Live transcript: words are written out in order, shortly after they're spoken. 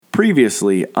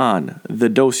Previously on the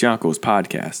Dos Yankos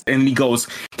podcast. And he goes,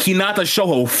 Hinata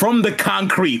Shoho from the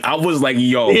concrete. I was like,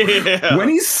 yo, when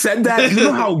he said that, you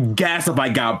know how gassed up I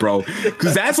got, bro?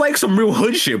 Because that's like some real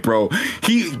hood shit, bro.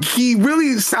 He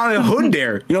really sounded hood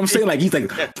there. You know what I'm saying? Like, he's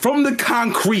like, from the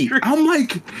concrete. I'm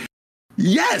like,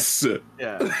 yes.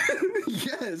 Yeah.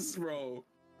 Yes, bro.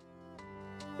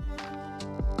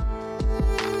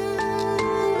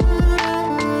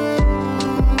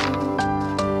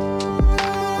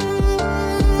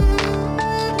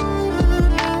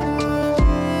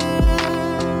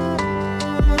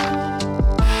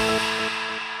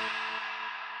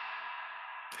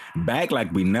 Back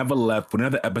like we never left with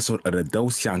another episode of the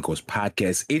Dos Yankos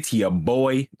podcast. It's your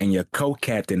boy and your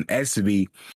co-captain SV,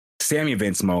 Sammy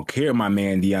Vince Smoke. Here, my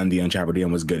man Dion Chopper.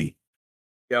 Dion was goody.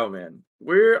 Yo, man,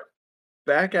 we're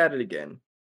back at it again.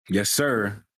 Yes,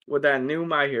 sir. With that new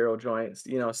My Hero joint.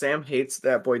 You know, Sam hates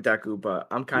that boy Deku, but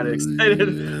I'm kind of excited.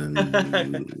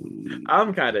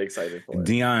 I'm kind of excited for it.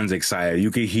 Dion's excited.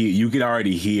 You could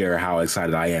already hear how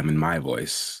excited I am in my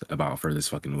voice for this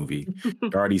fucking movie.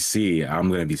 You already see I'm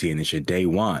gonna be seeing this shit day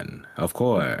one, of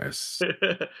course.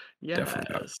 Yes.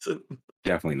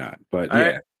 Definitely not. But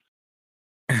yeah.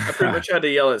 I pretty much had to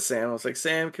yell at Sam. I was like,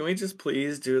 Sam, can we just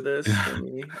please do this for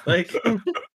me? Like,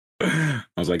 I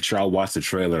was like, sure, I'll watch the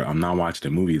trailer. I'm not watching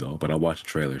the movie though, but I'll watch the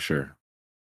trailer, sure.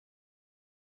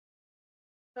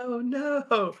 Oh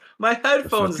no, my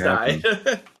headphones died.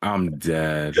 I'm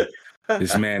dead.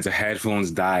 This man's headphones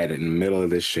died in the middle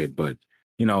of this shit, but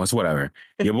you know, it's whatever.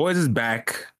 Your boys is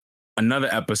back. Another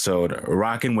episode,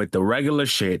 rocking with the regular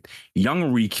shit.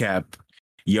 Young recap.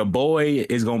 Your boy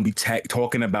is going to be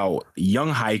talking about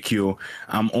Young Haikyuu.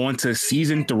 I'm on to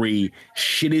season 3.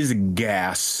 Shit is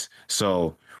gas.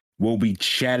 So we'll be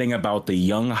chatting about the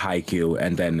Young Haikyuu.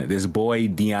 And then this boy,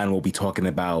 Dion, will be talking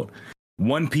about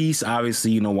One Piece. Obviously,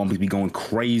 you know, One Piece be going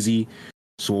crazy.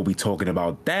 So we'll be talking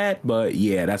about that. But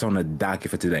yeah, that's on the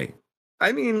docket for today.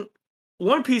 I mean,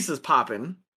 One Piece is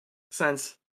popping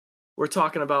since we're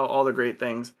talking about all the great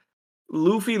things.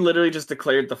 Luffy literally just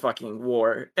declared the fucking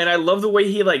war. And I love the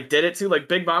way he like did it too. Like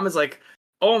Big Mom is like,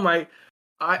 oh my,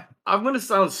 I'm gonna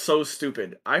sound so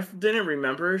stupid. I didn't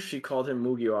remember she called him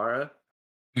Mugiwara.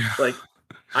 Like,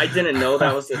 I didn't know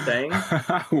that was the thing.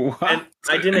 And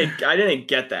I didn't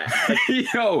get that.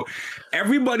 Like, yo,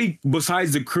 everybody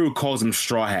besides the crew calls him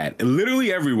Straw Hat.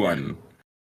 Literally everyone.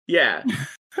 Yeah.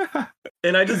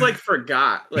 And I just like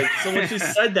forgot. Like, so when she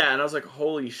said that, and I was like,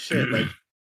 holy shit,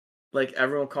 like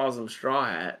everyone calls him Straw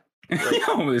Hat. Like,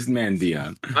 yo, this man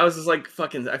Dion. I was just like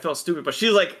I felt stupid, but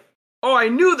she's like, oh, I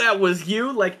knew that was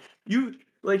you. Like, you,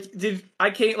 like, did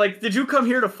you come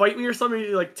here to fight me or something?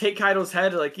 You, like, take Kaido's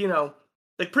head, like, you know,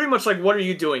 like, pretty much, like, what are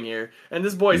you doing here? And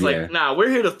this boy's like, nah, we're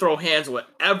here to throw hands with,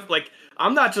 like,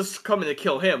 I'm not just coming to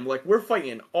kill him. Like, we're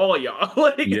fighting all y'all.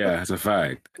 Like, yeah, that's a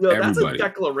fact. No, that's a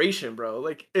declaration, bro.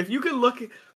 Like, if you can look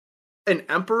an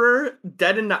emperor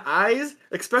dead in the eyes,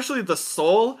 especially the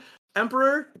Soul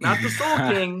Emperor, not the Soul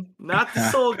King, not the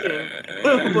Soul King,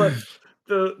 but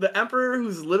the Emperor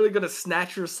who's literally gonna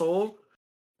snatch your soul,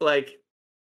 like,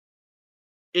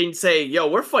 and say, "Yo,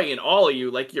 we're fighting all of you,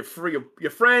 like your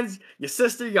friends, your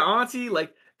sister, your auntie,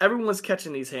 like everyone's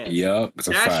catching these hands." Yep, it's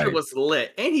a that fact. Shit was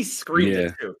lit, and he screamed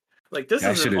it too. Like, this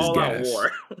is an all-out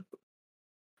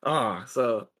war.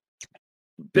 So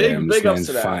big ups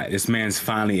to that. This man's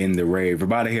finally in the rave. We're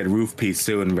about to hit Roof Piece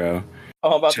soon, bro.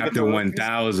 Oh, about Chapter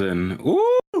 1000.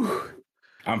 Ooh,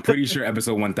 I'm pretty sure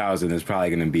episode 1000 is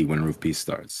probably going to be when Roof Piece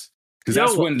starts, because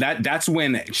that's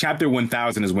when chapter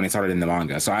 1000 is when it started in the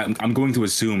manga. So I'm going to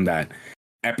assume that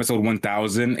episode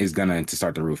 1000 is gonna to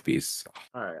start the Roof Piece.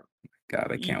 All right.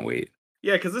 God, I can't wait.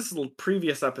 Yeah, because this is a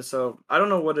previous episode. I don't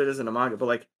know what it is in the manga, but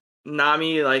like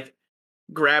Nami like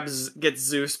gets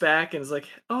Zeus back and is like,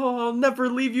 "Oh, I'll never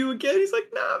leave you again." He's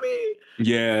like, "Nami."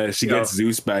 Yeah, she gets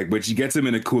Zeus back, but she gets him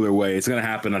in a cooler way. It's gonna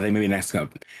happen, I think, maybe next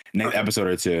episode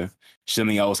or two.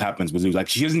 Something else happens with Zeus. Like,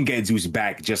 she doesn't get Zeus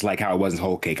back just like how it was in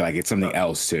Whole Cake. Like, it's something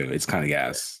else too. It's kind of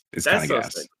gas. It's kind of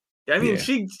gas. Sick. I mean,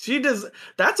 she does.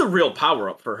 That's a real power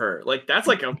up for her. Like, that's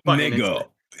like a fucking nigga.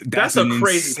 That's a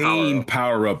crazy insane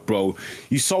power up, bro.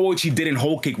 You saw what she did in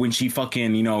Whole Cake when she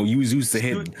fucking, you know, used Zeus to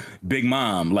hit Big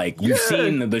Mom. Like, you've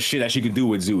seen the shit that she could do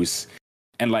with Zeus,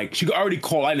 and like she could already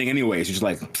call lightning anyway. She's just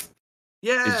like,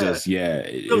 it's just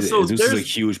Zeus is a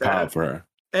huge power for her.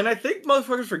 And I think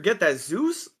motherfuckers forget that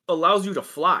Zeus allows you to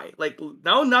fly. Like,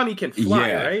 now Nami can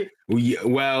fly, right?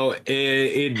 Well,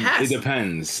 it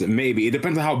depends. Maybe it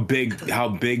depends on how big the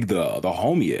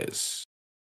homie is.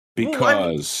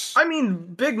 Because I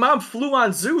mean, Big Mom flew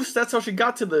on Zeus. That's how she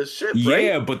got to the ship, right?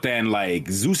 Yeah, but then like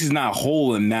Zeus is not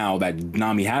whole, and now that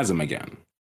Nami has him again.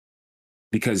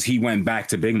 because he went back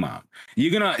to Big Mom.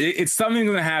 It's something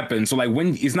gonna happen. So like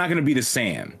when it's not gonna be the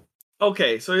same.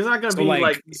 Okay, so he's not gonna be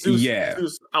like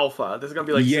Zeus Alpha. This is gonna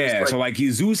be like Zeus, like, so like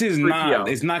Zeus is not.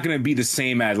 It's not gonna be the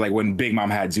same as like when Big Mom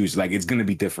had Zeus. Like it's gonna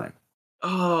be different.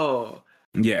 Oh,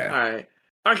 yeah. All right.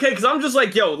 Okay, because I'm just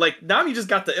like, yo, like Nami just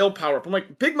got the ill power up. I'm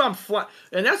like, Big Mom fly,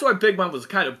 and that's why Big Mom was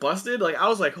kind of busted. Like I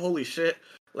was like, holy shit,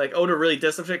 like Oda really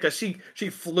did some shit because she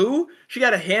flew. She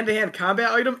got a hand-to-hand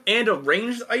combat item and a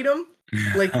ranged item.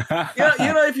 Like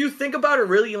if you think about it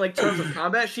really in like terms of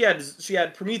combat, she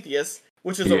had Prometheus,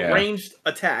 which is a ranged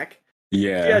attack.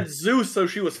 Yeah. She had Zeus, so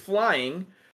she was flying,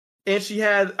 and she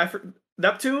had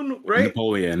Neptune, right?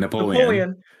 Napoleon.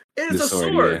 And it's a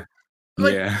sword.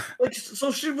 Yeah. Like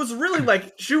so she was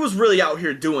really out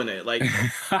here doing it, like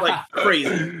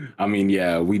crazy. I mean,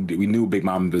 yeah, we knew Big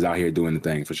Mom was out here doing the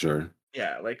thing for sure.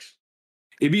 Yeah, like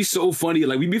it'd be so funny.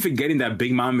 Like we'd be forgetting that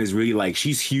Big Mom is really like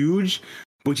she's huge,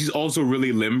 but she's also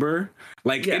really limber.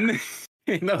 Like in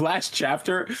the last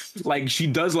chapter, like she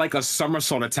does like a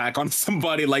somersault attack on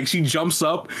somebody. Like she jumps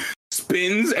up,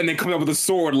 spins, and then comes up with a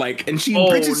sword. Like, and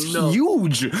bitch is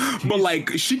huge, but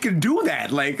like she can do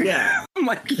that. Like, I'm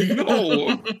like,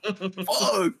 no,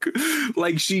 fuck.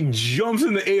 Like she jumps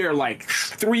in the air, like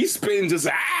 3 spins, just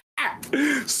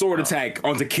sword attack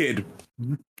onto Kid.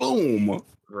 Boom.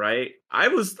 Right. I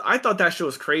thought that shit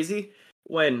was crazy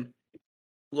when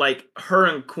like her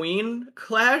and Queen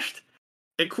clashed.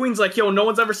 And Queen's like, yo, no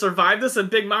one's ever survived this, and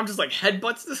Big Mom just like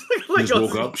headbutts this. Like,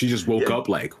 She just woke up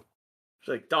like.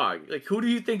 She's like, dog, like who do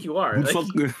you think you are? Like,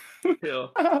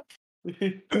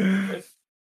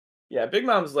 yeah, Big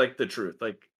Mom's like the truth.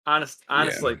 Like honest,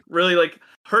 like really like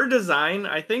her design.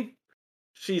 I think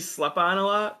she slept on a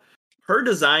lot. Her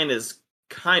design is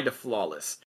kind of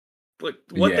flawless. Like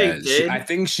what they did. I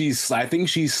think she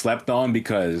slept on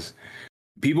because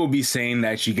people be saying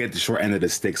that she get the short end of the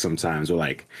stick sometimes, or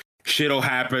like shit'll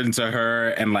happen to her,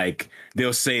 and like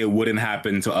they'll say it wouldn't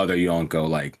happen to other Yonko.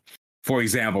 Like, for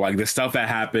example, like the stuff that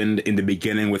happened in the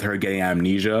beginning with her getting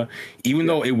amnesia, even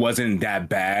though it wasn't that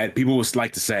bad, people would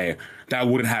like to say that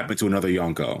wouldn't happen to another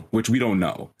Yonko, which we don't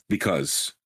know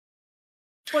because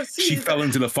she fell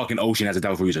into the fucking ocean as a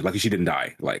devil user. Like she didn't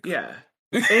die. Like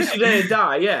and she didn't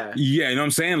die. Yeah, you know what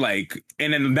I'm saying? Like,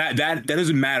 and then that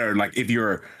doesn't matter. Like if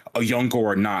you're a Yonko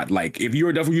or not. Like if you're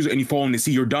a devil user and you fall in the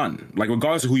sea, you're done. Like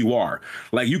regardless of who you are.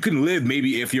 Like you can live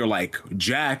maybe if you're like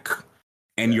Jack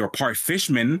and you're part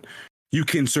fishman, you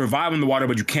can survive in the water,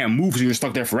 but you can't move, so you're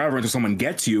stuck there forever until someone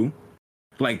gets you.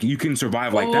 Like you can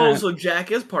survive like that. Oh, so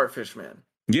Jack is part fishman.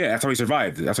 Yeah, that's how he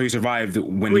survived. That's how he survived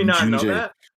when we not know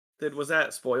that? Was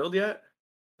that spoiled yet?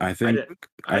 I think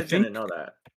I didn't know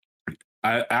that.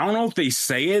 I don't know if they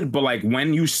say it, but like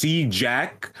when you see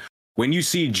Jack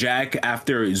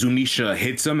after Zunisha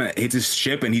hits his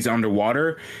ship and he's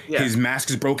underwater, his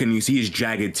mask is broken and you see his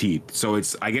jagged teeth. So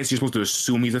I guess you're supposed to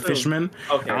assume he's a fisherman.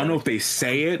 Okay. I don't know if they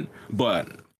say it, but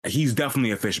he's definitely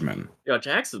a fisherman. Yo,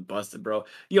 Jack's is busted, bro.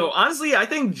 Yo, honestly, I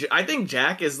think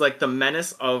Jack is like the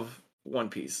menace of One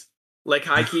Piece. Like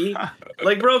high key.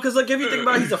 Like, bro, because like if you think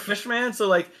about it, he's a fisherman, so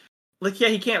like yeah,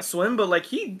 he can't swim, but like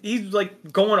he's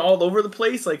like going all over the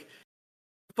place, like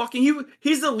fucking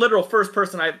he's the literal first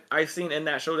person I've seen in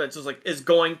that show that just like is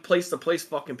going place to place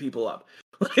fucking people up.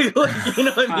 like you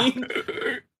know what I mean?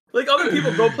 Like other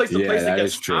people go place to place and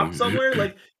get stopped somewhere.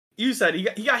 Like you said, he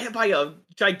got hit by a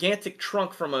gigantic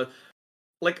trunk from a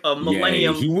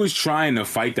millennium. He was trying to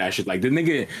fight that shit. Like the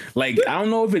nigga, like I don't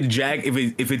know if it's Jack,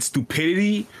 if it's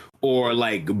stupidity or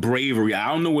like bravery.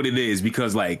 I don't know what it is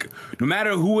because like no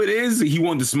matter who it is, he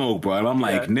wanted to smoke, bro. And I'm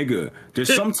like, nigga,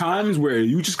 there's some times where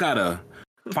you just gotta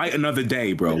fight another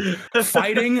day, bro.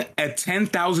 Fighting a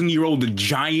 10,000-year-old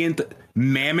giant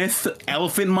mammoth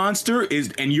elephant monster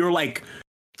and you're like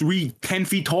 10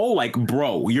 feet tall, like,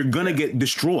 bro, you're gonna get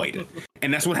destroyed.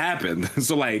 And that's what happened.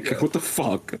 So like, what the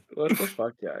fuck? What the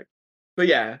fuck, Jack? But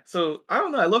yeah, so I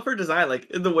don't know. I love her design, like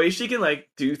the way she can like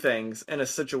do things in a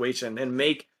situation and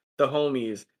make the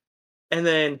homies, and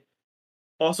then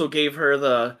also gave her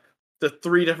the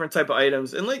 3 different type of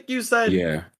items. And like you said,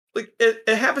 like it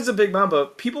happens to Big Mom,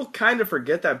 but people kind of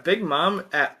forget that Big Mom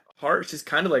at heart, she's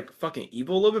kind of like fucking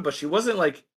evil a little bit, but she wasn't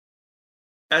like.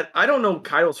 I don't know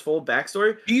Kaido's full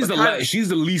backstory. She's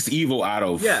the least evil out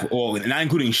of all, not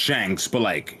including Shanks, but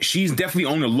like she's definitely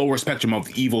on the lower spectrum of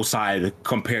the evil side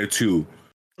compared to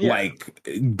like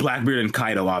Blackbeard and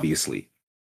Kaido, obviously.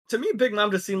 To me, Big Mom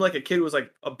just seemed like a kid who was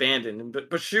like abandoned,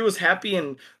 but she was happy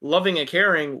and loving and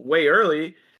caring way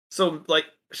early. So like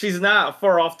she's not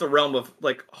far off the realm of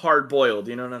like hard boiled.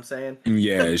 You know what I'm saying?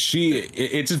 Yeah,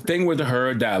 it's a thing with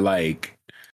her that like.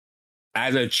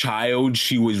 As a child,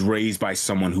 she was raised by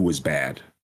someone who was bad.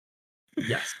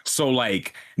 Yes. So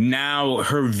like now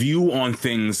her view on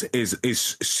things is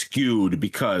skewed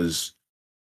because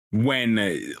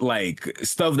when like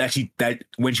stuff that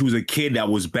when she was a kid that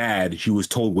was bad, she was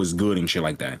told was good and shit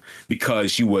like that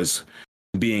because she was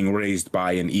being raised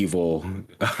by an evil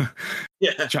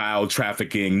Yeah. child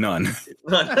trafficking nun.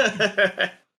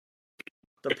 The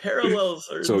parallels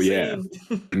are So yeah.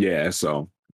 insane. So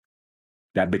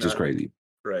that bitch is crazy.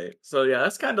 Right. So yeah,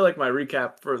 that's kind of like my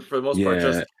recap for the most part. Yeah.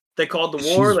 Just they called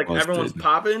the war, She's like everyone's busted.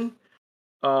 popping.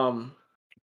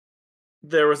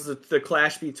 There was the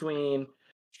clash between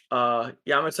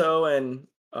Yamato and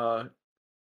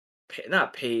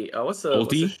not Pei. What's the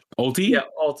Ulti? yeah,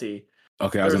 Ulti.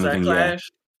 Okay, I There was was gonna that think, yeah.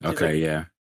 clash. She's Okay, like, yeah.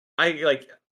 I like,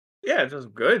 yeah, it's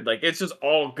just good. Like it's just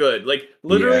all good. Like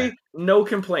literally no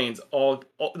complaints. All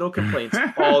no complaints.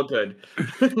 All good.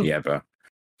 Yeah, bro.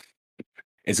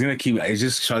 It's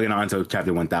just chugging on to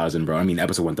chapter 1000, bro. I mean,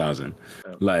 episode 1000.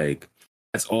 Oh. Like,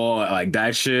 that's all, like,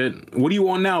 that shit. What do you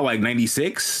want now? Like,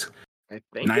 96? I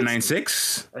think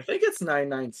 996? I think it's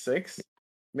 996.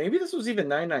 Maybe this was even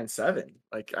 997.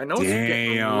 Like I know it's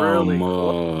getting really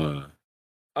close.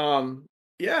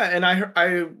 Yeah, and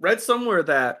I read somewhere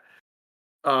that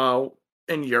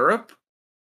in Europe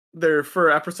they're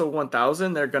for episode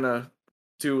 1000 they're gonna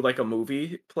do like a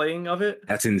movie playing of it.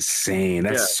 That's insane.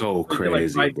 That's so You can, like,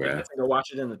 crazy, buy bro. tickets and go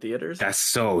watch it in the theaters. That's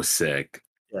so sick.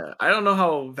 Yeah, I don't know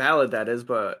how valid that is,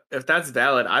 but if that's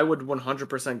valid, I would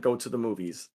 100% go to the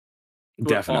movies.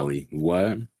 Definitely.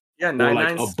 What? Yeah, or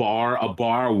like a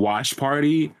bar watch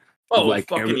party. Oh, like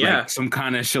fucking yeah. like some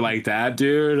kind of shit like that,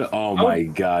 dude. Oh my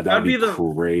god, that'd be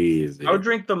crazy. I would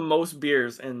drink the most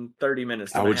beers in 30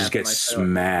 minutes. I would just get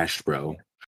smashed, bro.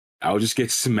 I would just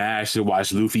get smashed and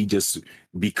watch Luffy just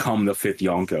become the 5th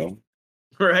Yonko.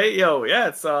 Right, yo, yeah,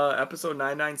 it's episode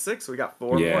 996. We got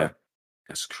 4 more.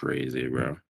 That's crazy,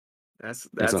 bro. That's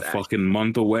a fucking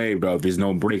month away, bro. If there's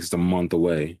no breaks, it's a month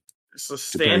away. It's a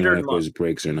standard month. If there's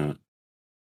breaks or not.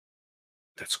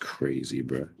 That's crazy,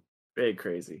 bro. Big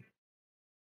crazy.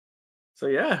 So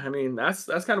yeah, I mean that's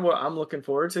kind of what I'm looking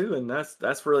forward to, and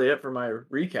that's really it for my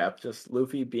recap. Just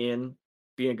Luffy being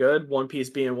good, One Piece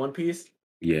being One Piece.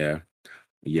 Yeah,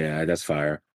 that's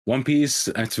fire. One Piece,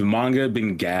 it's manga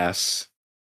been gas.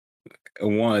 The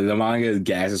manga is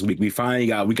gas this week. We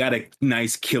got a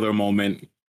nice killer moment.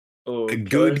 Oh, a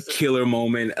good killer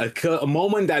moment, a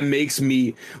moment that makes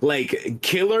me like.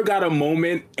 Killer got a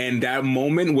moment, and that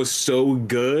moment was so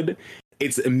good.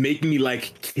 It's making me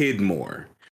like Kid more.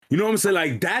 You know what I'm saying?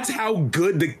 Like, that's how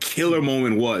good the killer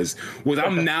moment was.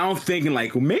 I'm now thinking,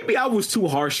 like, maybe I was too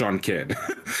harsh on Kid.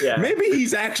 Yeah. Maybe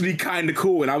he's actually kind of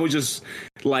cool, and I was just,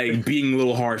 like, being a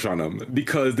little harsh on him.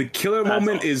 Because the killer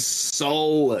moment is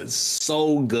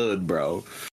so good, bro.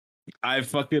 I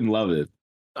fucking love it.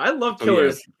 I love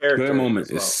Killer's character. Killer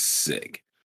moment is sick.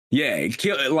 Yeah,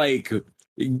 like...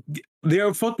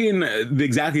 They're fucking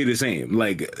exactly the same.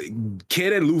 Like,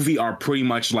 Kid and Luffy are pretty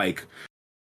much, like...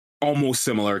 almost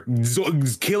similar.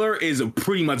 Killer is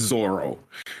pretty much Zoro.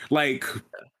 Like,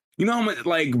 you know how much,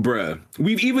 like, bruh,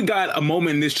 we've even got a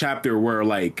moment in this chapter where,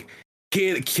 like,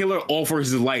 Killer offers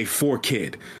his life for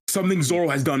Kid. Something Zoro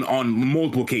has done on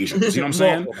multiple occasions. You know what I'm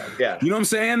saying? Yeah. You know what I'm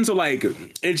saying? So, like,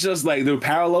 it's just, like, the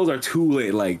parallels are too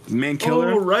late. Like, man,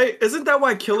 Killer. Oh, right. Isn't that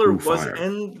why Killer was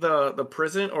in the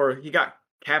prison, or he got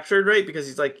captured, right? Because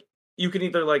he's like, you can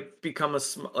either like become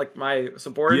my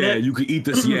subordinate. Yeah, you could eat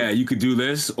this. Yeah, you could do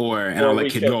this, or I'll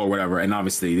let Kid go or whatever. And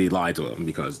obviously they lied to him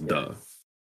because duh.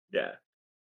 Yeah.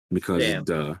 Because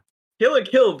duh.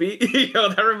 Kill beat. Yo,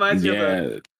 that reminds me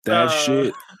of that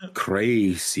shit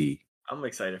crazy. I'm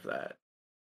excited for that.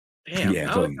 Damn.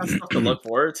 Yeah, that's stuff to look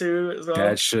forward to as well.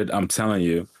 That shit, I'm telling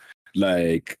you.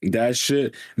 Like that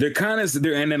shit. They're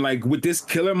and then like with this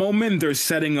killer moment, they're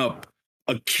setting up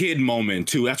a Kid moment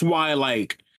too. That's why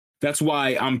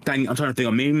I'm trying to think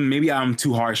of maybe I'm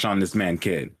too harsh on this man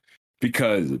Kid,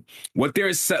 because what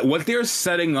they're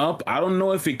setting up, I don't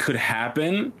know if it could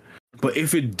happen, but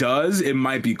if it does, it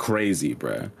might be crazy,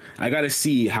 bro. I gotta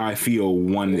see how I feel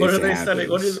when what this are they happens.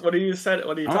 setting? What are you setting?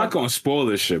 What are you? I'm not gonna spoil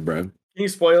this shit, bro. Can you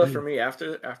spoil it for me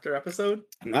after episode?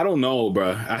 I don't know,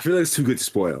 bro. I feel like it's too good to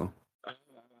spoil.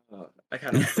 I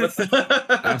kind of.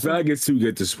 I feel like it's too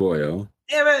good to spoil.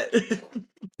 Damn it!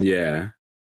 Yeah.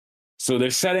 So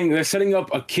they're setting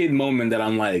up a Kid moment that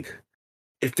I'm like,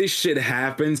 if this shit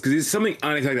happens, because it's something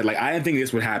unexpected. Like, I didn't think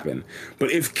this would happen,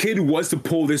 but if Kid was to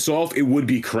pull this off, it would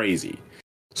be crazy.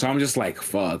 So I'm just like,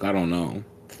 fuck, I don't know.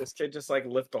 This kid just like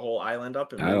lift the whole island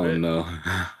up and I don't know.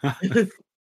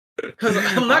 Because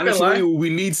I'm not gonna lie, we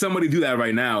need somebody to do that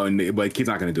right now, but Kid's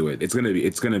not gonna do it. It's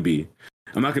gonna be.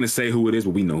 I'm not gonna say who it is,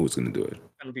 but we know who's gonna do it.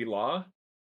 Gonna be Law?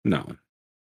 No.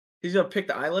 He's gonna pick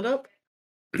the island up.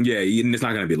 Yeah, it's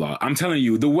not gonna be long. I'm telling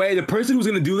you, the person who's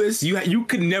gonna do this, you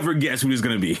could never guess who it's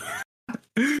gonna be.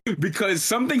 Because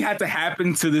something had to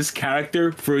happen to this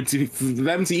character for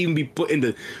them to even be put in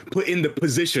the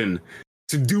position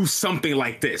to do something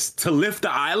like this, to lift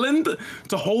the island,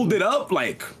 to hold it up,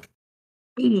 like.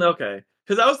 Okay,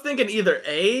 because I was thinking either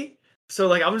A. So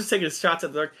like I'm just taking shots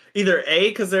at the dark. Either A,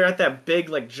 because they're at that big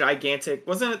like gigantic.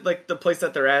 Wasn't it like the place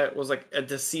that they're at was like a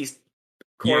deceased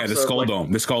corpse? Yeah, the Skull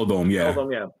Dome. The Skull Dome. Yeah. Skull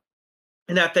Dome, yeah.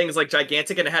 And that thing's like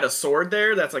gigantic, and it had a sword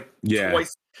there. That's like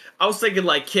twice. I was thinking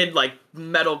like kid like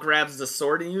metal grabs the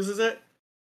sword and uses it.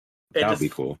 That would be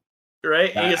cool,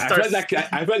 right? And I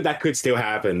feel like that could still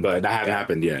happen, but that hasn't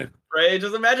happened yet. Right?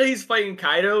 Just imagine he's fighting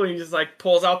Kaido, and he just like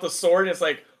pulls out the sword, and it's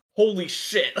like, holy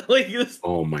shit! Like this.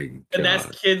 Oh my god! And that's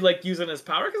kid like using his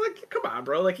power. Because like, come on,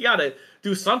 bro! Like you gotta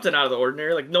do something out of the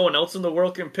ordinary. Like no one else in the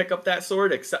world can pick up that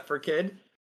sword except for Kid.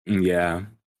 Yeah,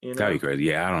 you know? That'd be crazy.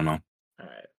 Yeah, I don't know. All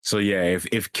right. So yeah,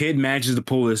 if Kid manages to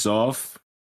pull this off,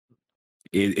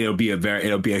 it'll be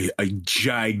a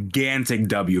gigantic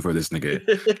W for this nigga.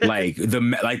 like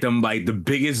the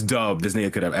biggest dub this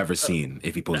nigga could have ever seen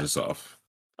if he pulls this off.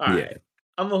 All right.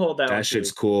 I'm gonna hold that. That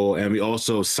shit's cool. And we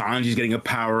also Sanji's getting a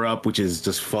power up, which is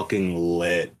just fucking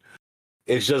lit.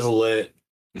 It's just lit.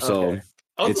 So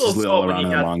it's just lit all around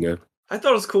in the manga. I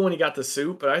thought it was cool when he got the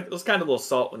suit, but it was kind of a little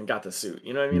salt when he got the suit.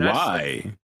 You know what I mean?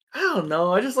 Why? I don't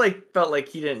know. I just like felt like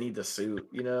he didn't need the suit,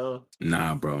 you know?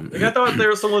 Nah, bro. Like I thought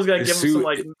someone was gonna give him some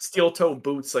like steel toe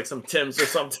boots, like some Tims or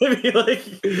something. Like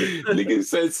nigga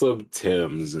said some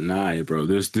Tims. Nah, bro.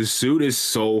 This suit is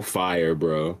so fire,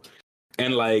 bro.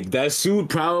 And like that suit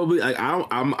probably like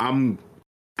I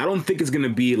don't think it's gonna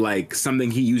be like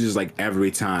something he uses like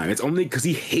every time. It's only because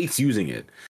he hates using it.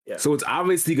 Yeah. So it's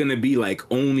obviously gonna be like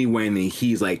only when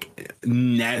he's like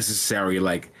necessary,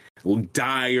 like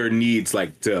dire needs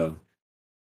like to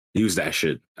use that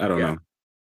shit. I don't know.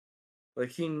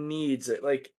 Like he needs it.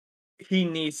 Like he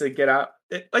needs to get out.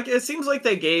 It seems like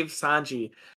they gave Sanji.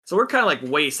 So we're kind of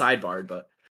like way sidebarred, but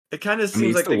it kind of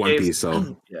seems like still they One gave. Piece,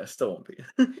 so yeah, still One Piece.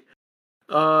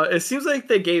 It seems like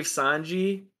they gave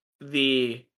Sanji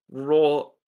the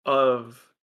role of,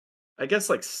 I guess,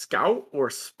 like scout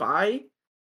or spy.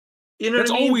 You know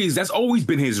that's what I mean? That's always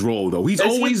been his role, though. He's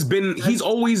always been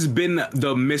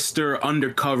the Mr.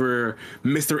 Undercover,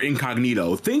 Mr.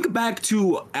 Incognito. Think back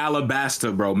to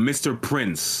Alabasta, bro, Mr.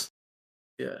 Prince.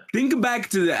 Yeah. Think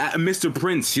back to Mr.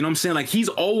 Prince. You know what I'm saying? Like he's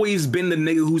always been the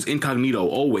nigga who's incognito,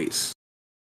 always.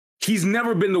 He's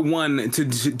never been the one to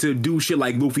do shit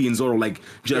like Luffy and Zoro. Like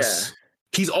just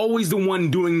he's always the one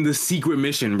doing the secret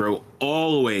mission, bro.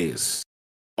 Always.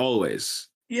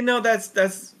 You know,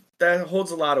 that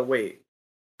holds a lot of weight,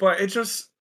 but it just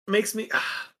makes me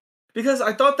because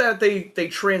I thought that they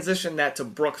transitioned that to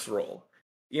Brooks' role.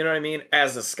 You know what I mean,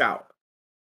 as a scout,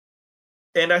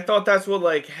 and I thought that's what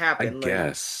like happened. I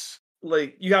guess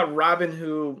like you got Robin,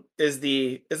 who is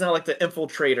not like the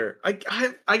infiltrator.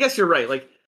 I guess you're right. Like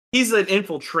he's an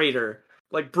infiltrator.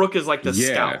 Like Brooke is like the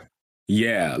scout.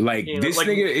 Yeah, like this like,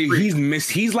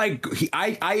 nigga,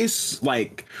 I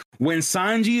like when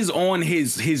Sanji's on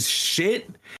his shit,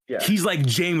 he's like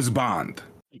James Bond.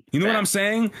 You know what I'm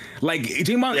saying? Like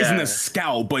James Bond isn't a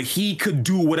scout, but he could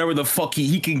do whatever the fuck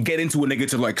he can get into a nigga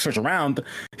to like search around.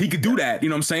 He could do that, you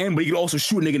know what I'm saying? But he could also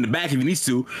shoot a nigga in the back if he needs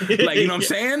to. Like, you know what I'm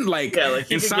saying? Like,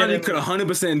 and Sanji could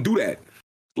 100% do that.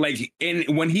 Like,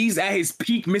 and when he's at his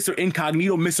peak, Mr.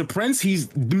 Incognito, Mr. Prince, he's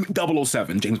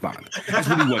 007, James Bond. That's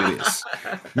really what it is.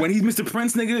 When he's Mr.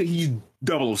 Prince, nigga, he's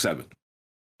 007.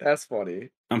 That's funny.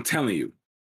 I'm telling you.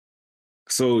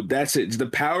 So that's it. The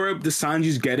power up the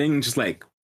Sanji's getting, just like,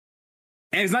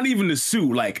 and it's not even the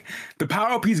suit. Like, the power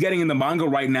up he's getting in the manga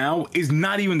right now is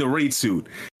not even the raid suit.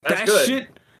 That shit,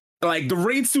 like, the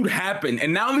raid suit happened,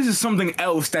 and now this is something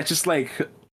else that's just, like,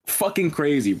 fucking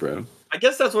crazy, bro. I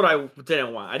guess that's what I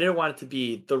didn't want. I didn't want it to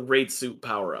be the raid suit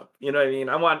power up. You know what I mean?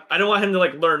 I don't want him to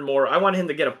like learn more. I want him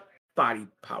to get a body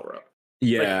power up.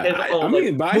 Yeah, like, I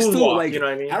mean, but I still like. You know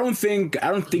what I mean? I don't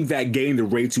think that getting the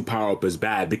raid suit power up is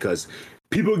bad because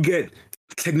people get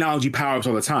technology power ups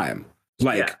all the time.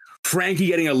 Like Frankie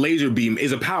getting a laser beam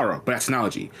is a power up, but that's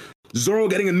technology. Zoro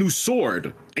getting a new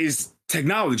sword is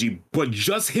technology, but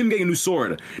just him getting a new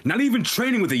sword, not even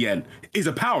training with it yet, is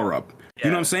a power up. You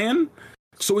know what I'm saying?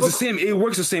 So it's the same. It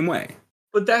works the same way.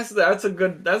 But that's a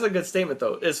good statement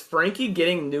though. Is Frankie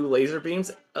getting new laser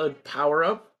beams a power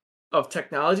up of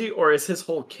technology, or is his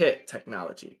whole kit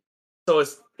technology? So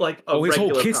it's like his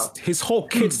whole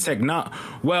kit's technology.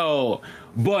 Well,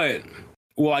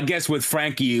 I guess with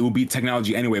Frankie it would be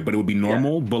technology anyway, but it would be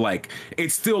normal. But like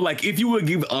it's still like if you would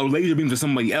give a laser beam to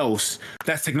somebody else,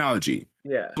 that's technology.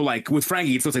 Yeah. So like with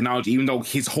Frankie, it's still technology, even though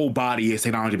his whole body is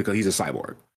technology because he's a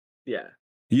cyborg. Yeah.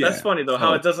 Yeah, That's funny though,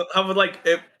 how it doesn't, how it like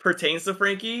it pertains to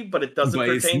Frankie, but it doesn't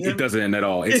pertain to him. It doesn't at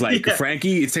all. It's like Yeah.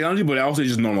 Frankie, it's technology, but also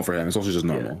just normal for him. It's also just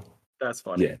normal. That's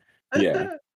funny. Yeah.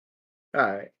 Yeah.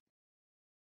 All right.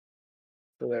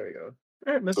 So there we go.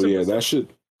 All right, Mr. So yeah, Whistle.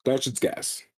 that shit's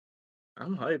gas.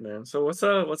 I'm hyped, man. So what's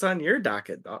on your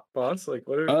docket, boss? Like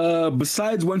what are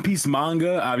Besides One Piece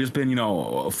manga, I've just been,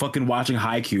 fucking watching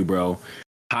Haikyuu, bro.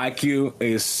 Haikyuu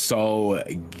is so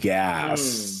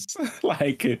gas.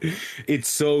 Like it's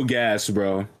so gas,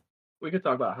 bro. we could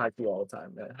talk about Haikyuu all the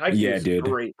time, man. Haikyuu Yeah, is dude.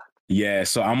 great. Yeah,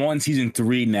 so I'm on season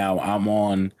 3 now. I'm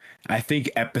on, I think,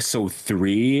 episode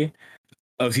 3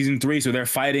 of season 3. So they're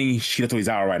fighting Shirato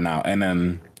Izawa right now, and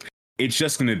then it's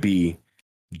just gonna be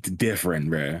different,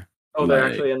 bro. Oh, they're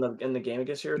actually in the game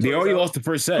against Shirato. They already lost the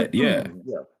first set. Yeah,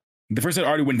 yeah. The first set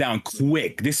already went down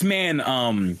quick. This man,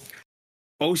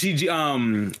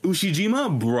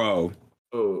 Ushijima, bro.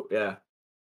 Oh yeah.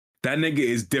 That nigga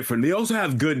is different. They also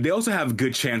have good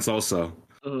chance also.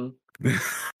 Ushijima.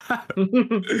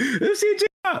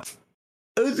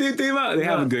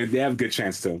 They have good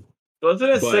chance too. Wasn't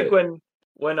it sick when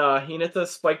Hinata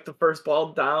spiked the first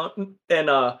ball down and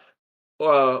how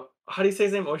do you say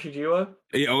his name? Oshijiwa?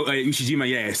 Yeah, Ushijima,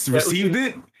 yes. Received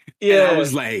it. Yeah. And I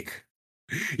was like,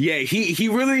 yeah, he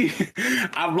really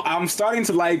I'm starting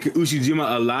to like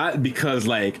Ushijima a lot because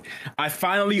like I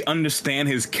finally understand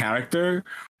his character.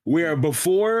 Where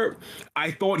before I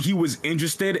thought he was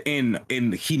interested in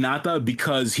Hinata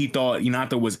because he thought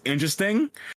Hinata was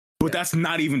interesting, but that's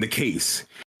not even the case.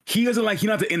 He doesn't like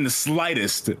Hinata in the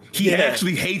slightest. He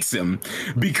actually hates him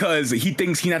because he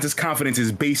thinks Hinata's confidence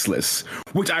is baseless,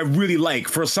 which I really like.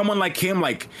 For someone like him,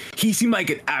 like he seemed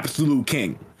like an absolute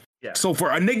king. Yeah. So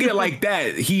for a nigga like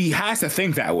that, he has to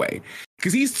think that way.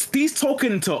 Because he's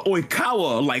talking to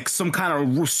Oikawa like some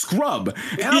kind of scrub.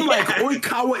 And I'm like,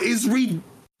 Oikawa is ridiculous.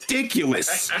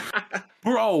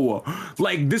 Bro,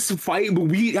 like this fight, but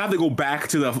we have to go back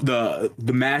to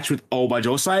the match with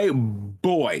Obajosai.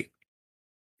 Boy,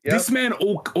 this man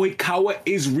Oikawa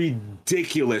is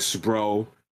ridiculous, bro.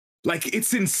 Like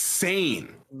it's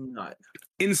insane.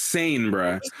 Insane,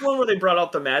 bro. This one where they brought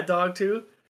out the Mad Dog too.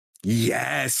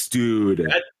 Yes, dude.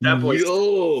 That boy.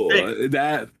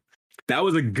 That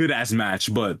was a good ass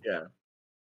match, but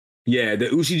yeah, the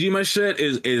Ushijima shit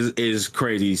is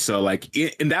crazy. So like,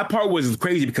 and that part was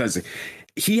crazy because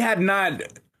he had not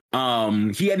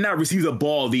received a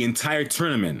ball the entire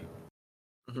tournament.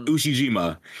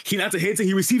 Ushijima, Hinata hits it,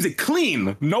 he receives it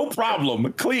clean, no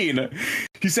problem, clean.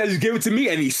 He says, "Give it to me,"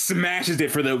 and he smashes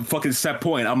it for the fucking set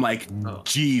point. I'm like,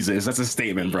 Jesus, that's a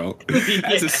statement, bro.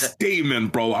 That's a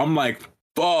statement, bro. I'm like,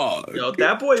 fuck. Yo,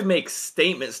 that boy makes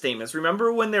statements.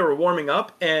 Remember when they were warming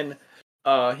up and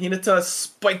Hinata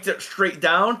spiked it straight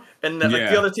down, and then, like,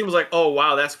 the other team was like, "Oh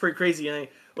wow, that's pretty crazy." And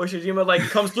Ushijima like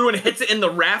comes through and hits it in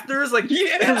the rafters, like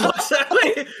and looks at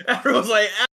me. Everyone's like,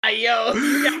 yo.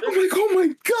 I'm like, oh my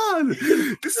god,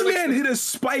 this man hit a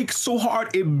spike so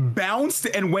hard it bounced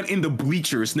and went in the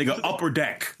bleachers, nigga, upper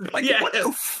deck. Like, what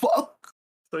the fuck?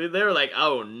 So they were like,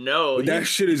 oh no, that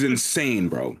shit is insane,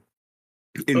 bro.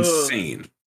 Insane.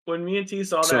 When me and T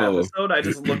saw that episode, I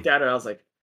just looked at it. I was like,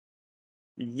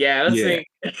 this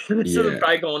is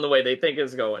probably going the way they think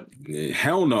it's going.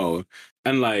 Hell no.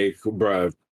 And like,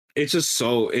 bro, it's just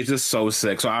so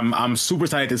sick. So I'm super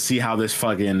excited to see how this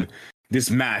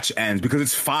match ends because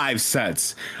it's 5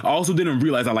 sets. I also didn't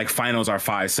realize that like finals are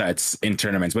 5 sets in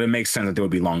tournaments, but it makes sense that they would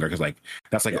be longer because like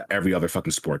that's like every other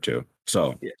fucking sport too.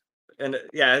 So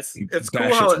it's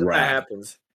cool how that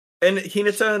happens. And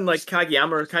Hinata and like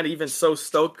Kageyama are kind of even so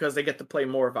stoked because they get to play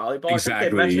more volleyball.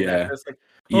 Exactly.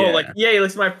 It's like, yay!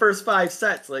 It's my first 5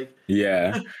 sets. Like,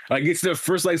 like it's their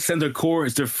first like center core.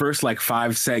 It's their first like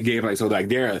 5 set game. Like so, like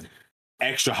they're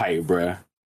extra hype, bro.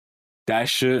 That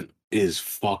shit is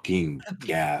fucking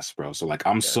gas, bro. So like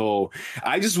I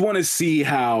just want to see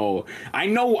how I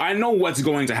know what's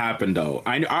going to happen though.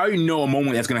 I already know a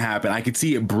moment that's gonna happen. I could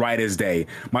see it bright as day.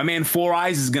 My man Four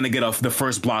Eyes is gonna get the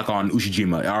first block on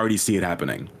Ushijima. I already see it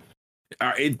happening.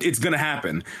 It's gonna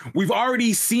happen. We've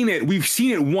already seen it. We've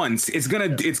seen it once. It's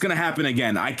gonna happen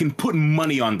again. I can put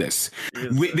money on this.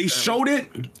 They showed it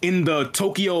in the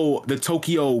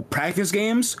Tokyo practice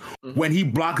games when he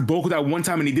blocked Boku that one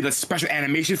time and he did a special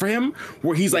animation for him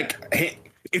where he's like, hey,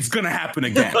 it's gonna happen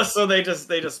again. So they just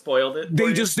spoiled it.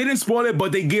 They didn't spoil it,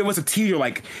 but they gave us a teaser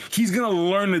like he's gonna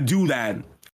learn to do that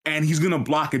and he's gonna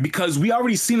block it because we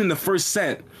already seen in the first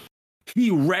set.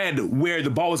 He read where the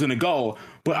ball was going to go,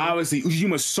 but obviously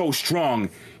Ujima's so strong,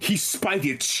 he spiked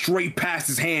it straight past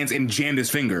his hands and jammed his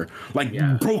finger. Like,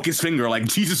 broke his finger. Like,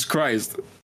 Jesus Christ.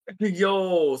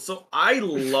 Yo, so I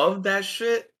love that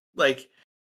shit. Like,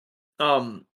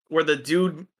 where the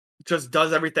dude just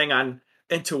does everything on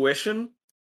intuition.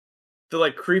 The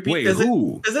like creepy. Wait, Is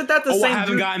who? Isn't that the I same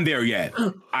haven't dude? gotten there yet.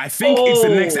 I think it's the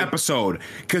next Oh. episode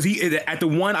because he at the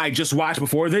one I just watched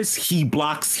before this, he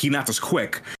not as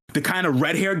quick. The kind of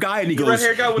red hair guy, and he The goes,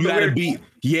 red-haired guy with "You the gotta weird- beat."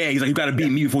 Yeah, he's like, "You gotta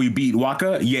beat me before you beat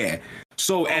Waka." Yeah.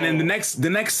 So and then the Oh.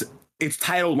 next, it's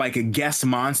titled like a guest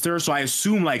monster. So I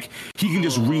assume like he can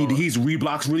just read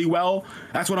blocks really well.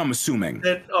 That's what I'm assuming.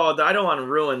 I don't want to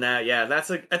ruin that. Yeah, that's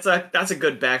a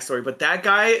good backstory. But that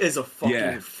guy is a fucking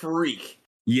Yeah. freak.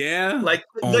 Yeah. Like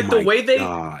Oh the my way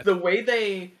God.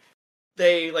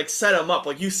 they like set him up.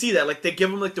 Like you see that. Like they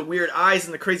give him like the weird eyes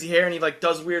and the crazy hair, and he like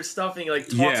does weird stuff, and he like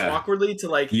talks Yeah. awkwardly to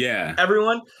like Yeah.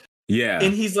 everyone. Yeah.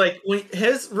 And he's like, when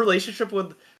his relationship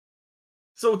with.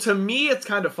 So to me, it's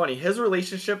kind of funny. His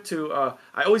relationship to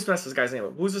I always mess this guy's name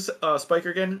up. Who's this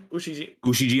spiker again?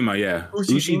 Ushijima, yeah.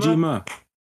 Ushijima?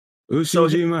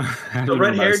 Ushijima. The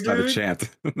red-haired Not a dude chant.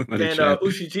 and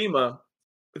Ushijima,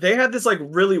 they had this like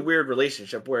really weird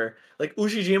relationship where like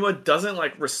Ushijima doesn't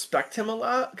like respect him a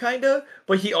lot, kind of,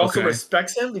 but he also Okay.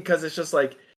 respects him because it's just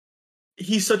like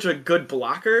he's such a good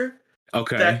blocker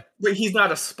Okay. that but he's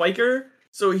not a spiker,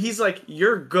 so he's like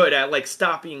you're good at like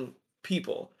stopping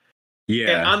people.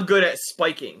 Yeah. And I'm good at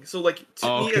spiking. So like to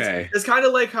me Okay. it's kind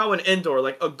of like how an indoor,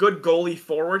 like a good goalie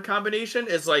forward combination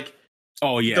is like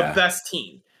Oh the yeah. best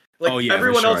team. Like Oh, yeah, for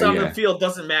everyone else sure, on yeah. the field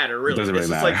doesn't matter really. Doesn't It's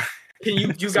really just matter. like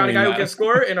you Doesn't got a really guy who matter. can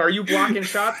score, and are you blocking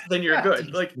shots? Then you're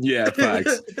good. Like Yeah,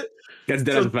 facts. That's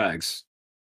dead So- as facts.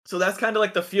 So that's kind of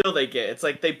like the feel they get. It's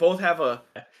like they both have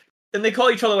and they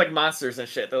call each other like monsters and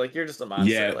shit. They're like, you're just a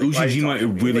monster. Yeah, Like, why are you Ushijima talking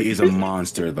to me? really Like- is a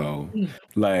monster though.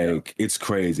 Like it's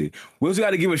crazy. We also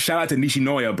got to give a shout out to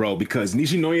Nishinoya, bro, because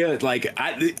Nishinoya, like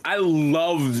I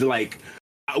love like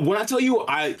when I tell you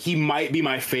he might be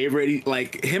my favorite.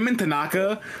 Like him and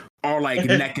Tanaka are like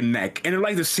neck and neck, and they're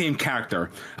like the same character.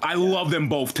 I love them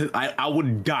both. I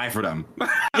would die for them.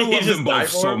 I You love just them die both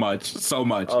for so them? much, so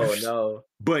much. Oh no.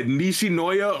 But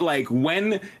Nishinoya, like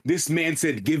when this man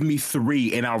said, "Give me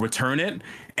 3 and I'll return it,"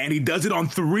 and he does it on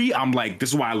 3, I'm like, "This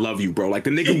is why I love you, bro." Like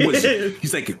the nigga was,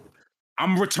 he's like,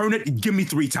 "I'm returning it. Give me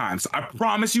 3 times. I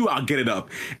promise you, I'll get it up."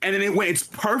 And then when it's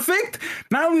perfect,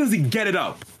 not only does he get it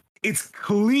up, it's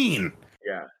clean,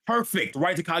 Yeah. perfect.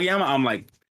 Right to Kageyama, I'm like,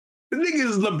 the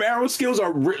nigga's libero skills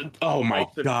are. Oh my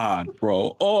Off the- god,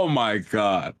 bro. Oh my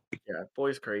god. Yeah.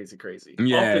 Boy's crazy.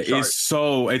 Yeah, Off the charts.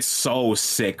 it's so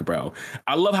sick, bro.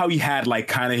 I love how he had like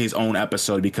kind of his own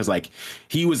episode because like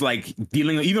he was like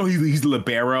dealing, even though he's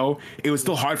libero, it was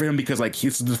still hard for him because like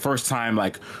this is the first time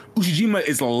like Ushijima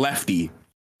is a lefty.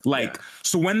 Like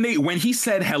so when he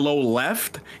said hello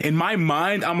left, in my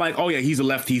mind I'm like, oh yeah, he's a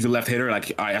left hitter.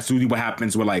 Like I see what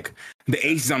happens with like the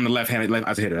ace is on the left hand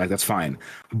as a hitter. Like, that's fine.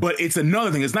 But it's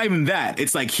another thing. It's not even that.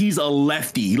 It's like he's a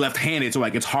lefty, left-handed, so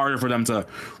like it's harder for them to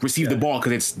receive the ball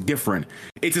because it's different.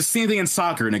 It's the same thing in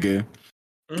soccer, nigga.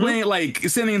 Mhm. Playing like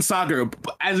it's same thing in soccer.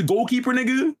 As a goalkeeper,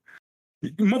 nigga,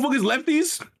 motherfuckers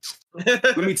lefties.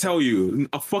 Let me tell you,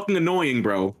 a fucking annoying,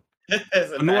 bro.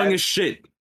 Isn't Annoying bad. as shit.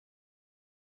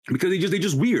 Because they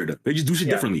just weird. They just do shit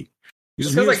Yeah. differently. It's It's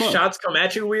just because weird like as fuck. shots come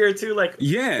at you weird too. Like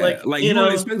Yeah, like you you know,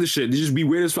 don't expect this shit. They just be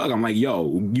weird as fuck. I'm like,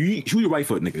 yo, you use your right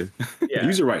foot, nigga. yeah.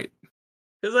 Use your right.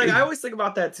 Because like I always think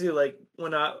about that too. Like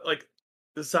when I like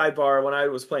the sidebar when I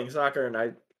was playing soccer and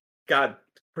I got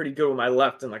pretty good with my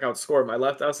left and like I would score with my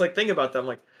left. I was like thinking about that. I'm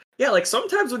like, yeah, like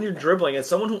sometimes when you're dribbling and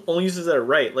someone who only uses their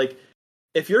right, like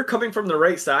if you're coming from the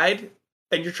right side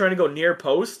and you're trying to go near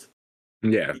post,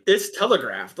 Yeah. it's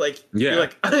telegraphed. Like Yeah. you're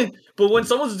like, but when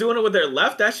someone's doing it with their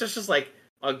left, that's just like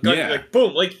a gun. Yeah. Like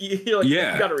boom, like you're like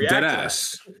Yeah. you gotta react Dead to that.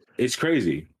 ass. It's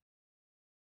crazy.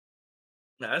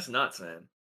 Nah, that's nuts, man.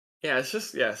 Yeah, it's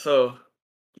just So,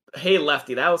 hey,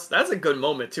 lefty, that's a good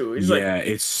moment too. He's Yeah,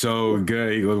 it's so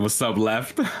good. He goes, "What's up,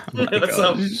 left?" I'm like, What's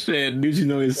oh, up? shit, dude, you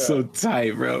know he's so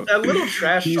tight, bro. like that little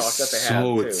trash He's talk that they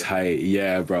so have too. tight.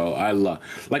 Yeah, bro. I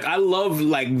love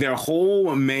like their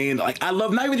whole main, like I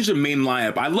love not even just a main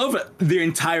lineup. I love their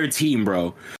entire team,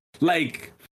 bro.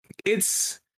 Like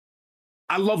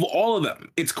I love all of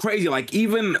them. It's crazy. Like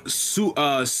even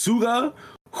Suga,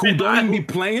 who Man, don't even be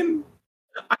playing.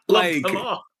 I love Like them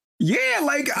all. yeah,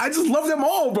 like I just love them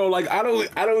all, bro. Like I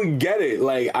don't get it.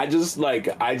 Like I just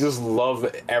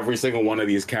love every single one of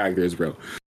these characters, bro.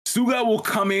 Suga will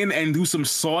come in and do some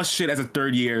sauce shit as a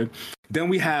third year. Then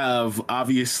we have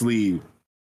obviously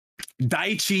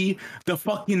Daichi, the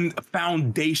fucking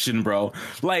foundation, bro.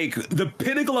 Like the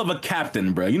pinnacle of a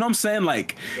captain, bro. You know what I'm saying?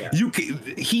 Like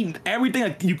everything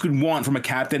that you could want from a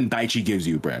captain, Daichi gives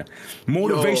you, bro.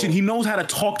 Motivation. Yo. He knows how to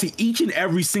talk to each and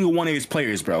every single one of his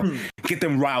players, bro. Get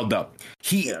them riled up.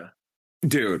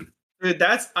 Dude,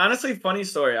 that's honestly a funny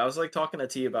story. I was like talking to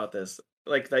T about this,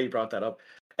 like that you brought that up.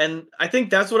 And I think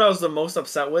that's what I was the most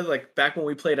upset with, like back when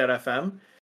we played at FM.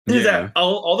 Is that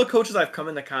all the coaches I've come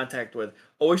into contact with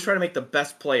always try to make the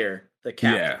best player the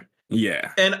captain.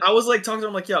 Yeah. And I was like talking to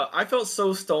him like, yo, I felt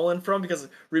so stolen from, because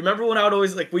remember when I would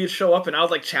always like we'd show up and I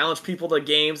would like challenge people to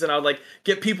games and I would like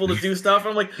get people to do stuff.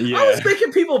 I'm like, I was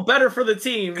making people better for the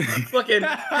team, fucking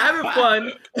having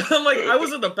fun. I'm like, I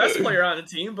wasn't the best player on the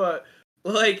team, but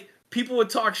like people would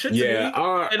talk shit to me. Yeah,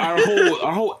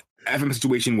 our whole FM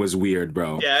situation was weird,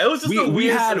 bro. Yeah, it was just we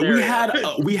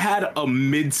had a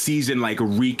mid-season like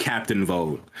recaptain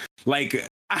vote. Like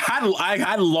I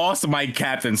had lost my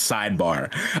captain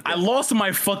sidebar. I lost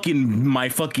my fucking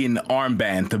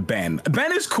armband to Ben.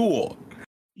 Ben is cool.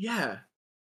 Yeah.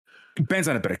 Ben's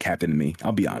not a better captain than me.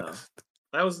 I'll be honest.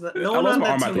 That was I lost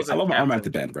my armband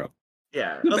to Ben, bro.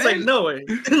 Yeah, I was like, no way.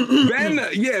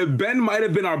 Ben might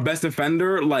have been our best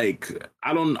defender. Like,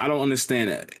 I don't understand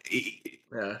it.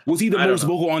 Was he the most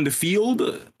vocal on the field?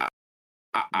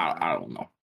 I don't know.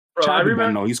 Bro, I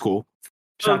remember. No, he's cool.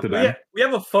 Shout out to Ben. We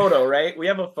have a photo, right? We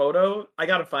have a photo. I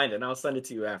gotta find it, and I'll send it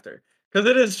to you after. Because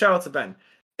it is shout out to Ben.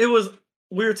 We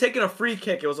were taking a free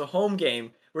kick. It was a home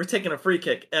game. We were taking a free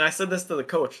kick, and I said this to the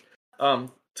coach,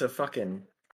 to fucking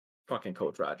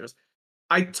Coach Rogers.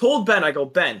 I told Ben, I go,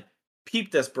 Ben,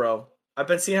 peep this, bro. I've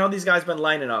been seeing how these guys been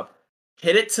lining up.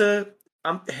 Hit it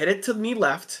to me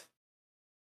left.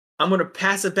 I'm gonna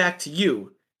pass it back to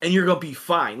you, and you're gonna be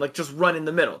fine. Like, just run in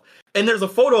the middle. And there's a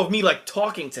photo of me like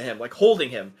talking to him, like holding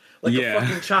him, like a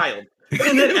fucking child.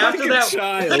 And then after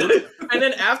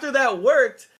after that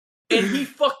worked, and he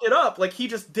fucked it up. Like, he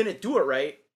just didn't do it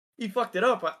right. He fucked it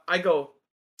up. I go,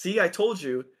 see, I told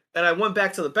you. And I went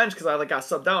back to the bench because I like got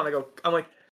subbed down. I'm like,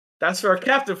 that's our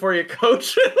captain for you,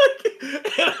 coach.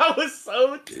 And I was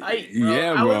so tight, bro.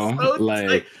 Yeah, bro. I was so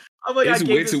tight. I'm like,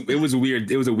 it was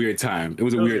weird. It was a weird time. It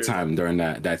was a weird time during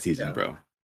that season, bro.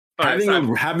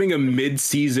 Having a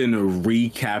mid-season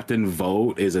re-captain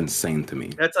vote is insane to me.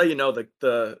 That's how you know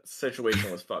the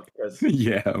situation was fucked.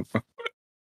 Yeah, bro.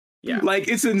 Yeah, like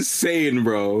it's insane,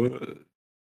 bro.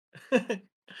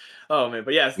 Oh man,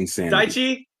 but yes,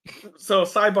 Daichi. So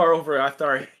sidebar over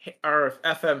after our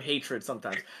FM hatred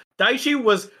sometimes. Daichi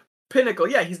was pinnacle.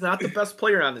 Yeah, he's not the best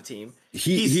player on the team.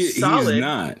 He's solid. He's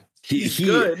not. He's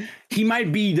good. He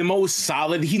might be the most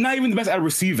solid. He's not even the best at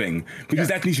receiving because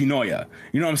that's Nishinoya.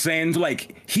 You know what I'm saying? So,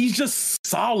 like, he's just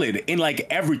solid in like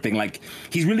everything. Like,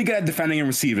 he's really good at defending and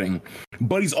receiving,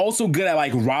 but he's also good at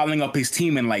like riling up his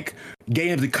team and like getting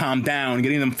them to calm down,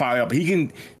 getting them fired up. He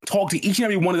can talk to each and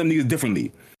every one of them niggas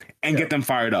differently and get them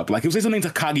fired up. Like, he'll say something to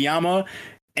Kageyama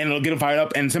and it'll get them fired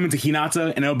up, and something to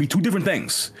Hinata and it'll be two different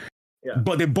things. Yeah.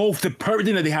 But they're both the perfect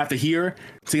thing that they have to hear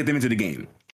to get them into the game.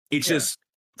 It's just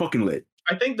fucking lit.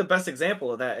 I think the best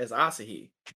example of that is Asahi.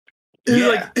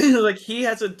 Yeah. like he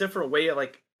has a different way of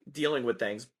like dealing with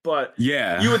things, but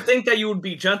you would think that you would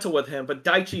be gentle with him, but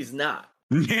Daichi's not.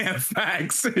 Yeah,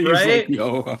 facts. Right? Like,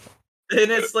 yo. And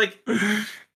it's like,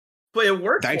 but it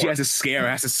works. Daichi has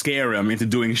to scare him into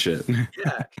doing shit.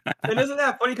 Yeah. And isn't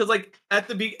that funny? Because like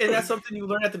and that's something you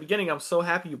learn at the beginning. I'm so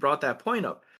happy you brought that point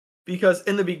up, because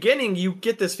in the beginning you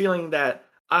get this feeling that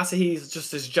Asahi's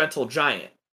just this gentle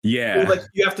giant. Yeah, like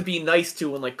you have to be nice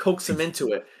to and like coax him into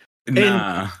it.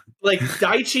 Nah. And like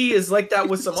Daichi is like that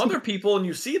with some other people, and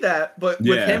you see that, but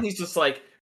with him, he's just like,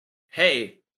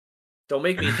 "Hey, don't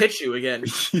make me hit you again."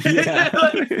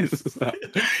 Like,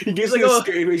 he gets like,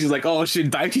 scary. He's like, "Oh shit,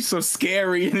 Daichi's so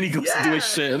scary," and then he goes to do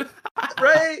his shit.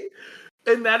 Right.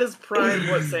 And that is prime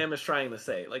what Sam is trying to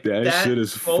say. Like that shit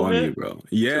is funny, bro.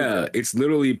 Yeah, it's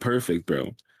literally perfect,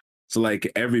 bro. So,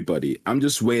 like, everybody, I'm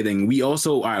just waiting. We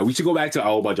should go back to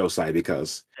Aoba side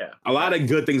because a lot of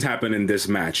good things happen in this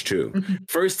match, too.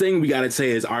 First thing we got to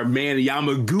say is our man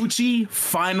Yamaguchi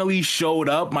finally showed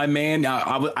up, my man.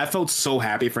 I felt so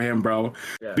happy for him, bro,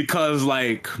 because,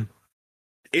 like,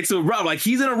 it's a rough, like,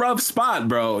 he's in a rough spot,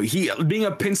 bro. Being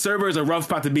a pin server is a rough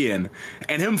spot to be in.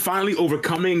 And him finally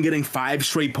overcoming and getting 5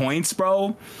 straight points,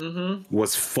 bro,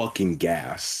 was fucking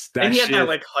gas. And he had that,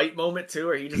 like, hype moment, too,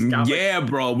 where he just got,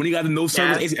 bro. When he got the no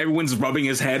service, everyone's rubbing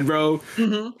his head, bro.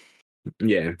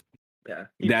 Yeah. Yeah.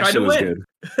 That shit was good.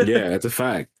 Yeah, that's a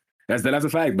fact. That's a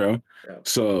fact, bro. Yeah.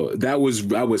 So that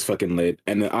was fucking lit.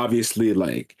 And then obviously,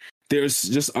 like, there's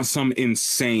just some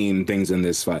insane things in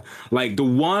this fight. Like the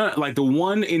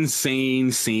one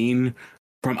insane scene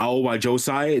from Aoba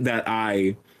Josai that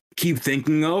I keep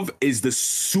thinking of is the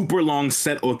super long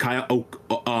set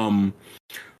Oikawa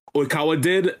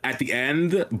did at the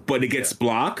end, but it gets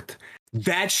blocked.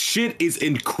 That shit is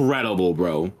incredible,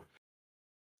 bro.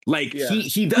 Like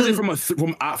he does it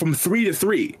from 3 to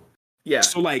 3. Yeah.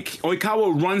 So like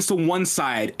Oikawa runs to one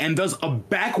side and does a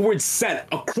backward set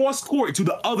across court to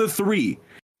the other 3.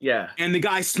 Yeah. And the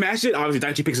guy smashed it. Obviously,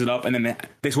 Daichi picks it up, and then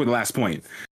they score the last point.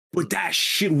 But that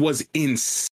shit was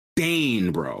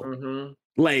insane, bro. Mm-hmm.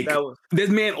 Like, this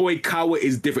man Oikawa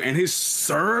is different. And his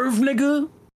serve, nigga.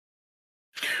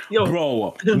 Yo.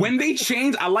 Bro, when they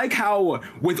change, I like how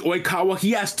with Oikawa,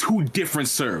 he has 2 different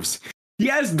serves. He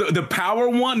has the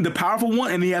powerful one,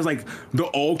 and he has like the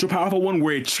ultra powerful one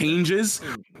where it changes,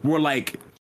 where like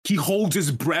he holds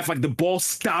his breath, like the ball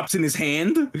stops in his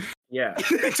hand. Yeah.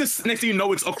 It's just next thing you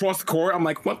know, it's across the court. I'm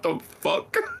like, what the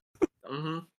fuck?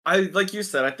 Mm-hmm. I like you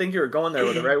said, I think you were going there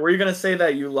with it, right? Were you gonna say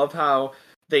that you love how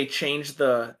they changed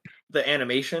the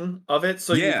animation of it?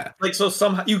 So so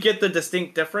somehow you get the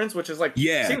distinct difference, which is like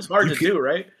seems hard to do,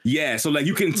 right? Yeah, so like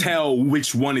you can tell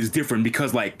which one is different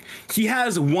because like he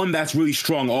has one that's really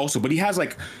strong also, but he has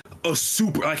like a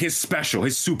super, like his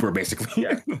super basically.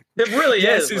 Yeah, it really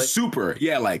is his super.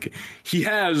 Yeah, like he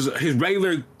has his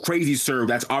regular crazy serve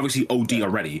that's obviously OD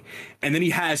already, and then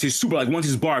he has his super. Like once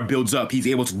his bar builds up, he's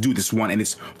able to do this one, and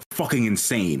it's fucking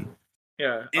insane.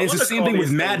 Yeah, and it's the same thing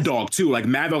with Mad Dog too. Like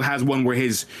Mad Dog has one where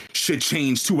his shit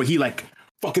changed too, where he like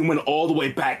fucking went all the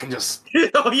way back and just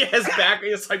his back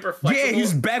is hyper flexible. Yeah,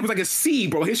 his back was like a C,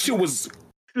 bro. His shit was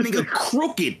nigga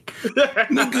crooked.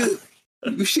 Nigga,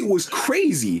 this shit was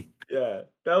crazy. Yeah,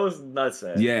 that was nuts,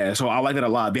 man. Yeah, so I like that a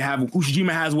lot. They have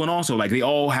Ushijima has one also. Like they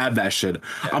all have that shit.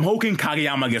 Yeah. I'm hoping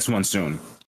Kageyama gets one soon.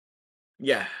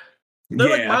 Yeah.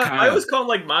 They're I always call them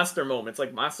like monster moments,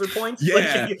 like monster points.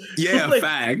 Yeah, like,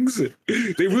 facts.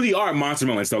 They really are monster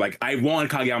moments though. Like I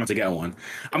want Kageyama to get one.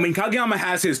 I mean, Kageyama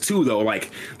has his too though.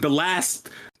 Like the last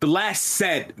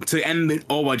set to end the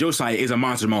Oba Josai is a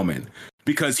monster moment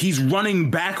because he's running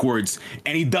backwards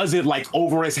and he does it like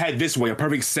over his head this way, a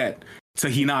perfect set to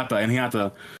Hinata, and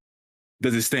Hinata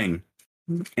does his thing,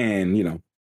 and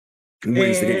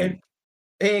wins the game,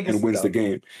 and wins the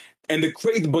game. And the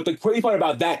crazy part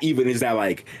about that even is that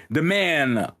like the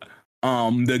man,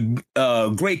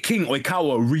 the Great King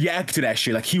Oikawa reacted to that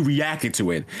shit. Like he reacted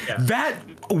to it. Yeah. That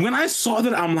when I saw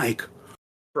that, I'm like,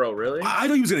 bro, really? I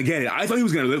thought he was gonna get it. I thought he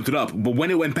was gonna lift it up. But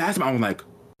when it went past him, I was like,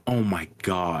 oh my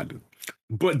god.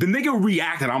 But the nigga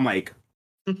reacted. I'm like,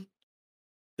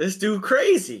 this dude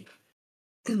crazy.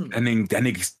 And then that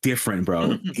nigga's different,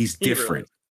 bro. He's different.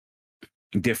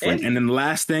 Different. And then the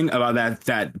last thing about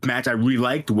that match I really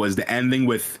liked was the ending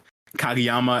with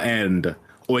Kageyama and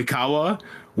Oikawa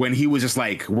when he was just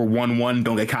like, we're 1-1,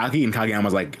 don't get cocky, and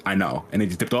Kageyama's like, I know, and he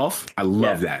just tipped off. I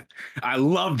love that. I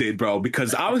loved it, bro,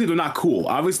 because obviously they're not cool.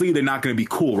 Obviously they're not going to be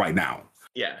cool right now.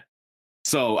 Yeah.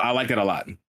 So I like that a lot.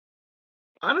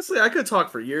 Honestly, I could talk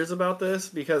for years about this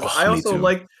because I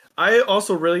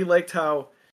also really liked how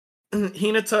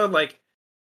Hinata like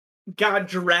got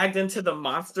dragged into the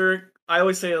monster. I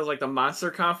always say it was like the monster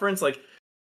conference. Like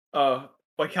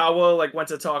Oikawa like went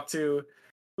to talk to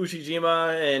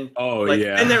Ushijima and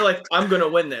and they're like, I'm gonna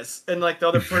win this, and like the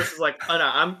other person's like, oh,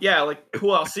 no, like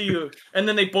cool, I'll see you. And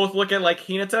then they both look at like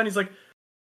Hinata and he's like,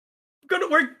 I'm gonna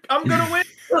win.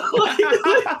 You know what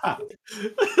I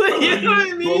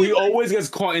mean? Bro, he always gets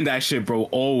caught in that shit, bro.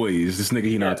 Always. This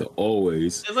nigga Hinata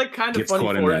always. It's like kind of gets funny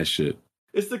caught in that shit.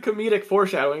 It's the comedic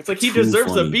foreshadowing. It's like he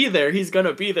deserves to be there. He's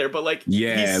gonna be there, but like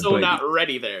he's so not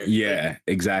ready there. Yeah, like,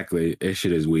 exactly. This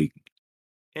shit is weak.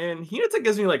 And Hinata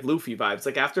gives me like Luffy vibes.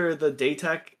 Like after the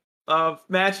Daytech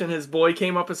match, and his boy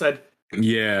came up and said,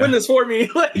 "Yeah, win this for me."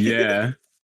 Like, yeah,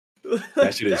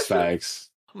 that shit is facts.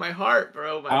 My heart,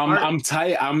 bro. I'm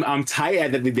tight. I'm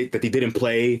tight that they didn't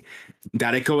play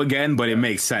Dadeko again, but it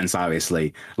makes sense,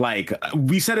 obviously. Like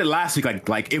we said it last week.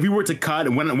 Like if we were to cut,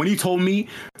 when you told me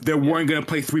they weren't gonna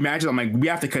play 3 matches, I'm like, we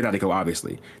have to cut Dadeko.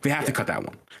 Obviously, they have to cut that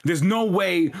one. There's no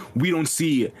way we don't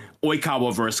see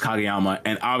Oikawa versus Kageyama,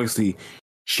 and obviously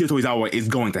Shirato Izawa is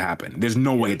going to happen. There's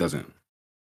no way it doesn't.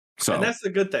 So and that's the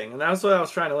good thing, and that's what I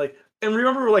was trying to like. And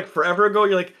remember, like forever ago,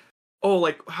 you're like, oh,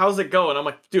 like, how's it going? I'm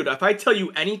like, dude, if I tell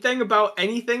you anything about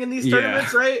anything in these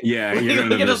tournaments, right? Yeah, like,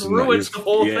 it just ruins the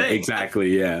whole thing.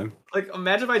 Exactly, yeah. Like,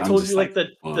 imagine if I told you, like, the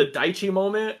Daichi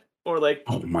moment, or, like,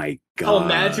 oh my god, how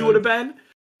mad you would have been.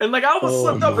 And, like, I almost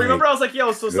slipped up. Remember, I was like,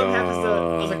 yo, so something happens to...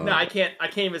 I was like, no, I can't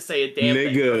even say a damn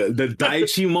thing. Nigga, the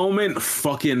Daichi moment,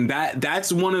 fucking,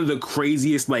 that's one of the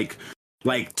craziest, like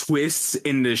twists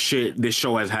in the shit this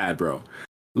show has had, bro.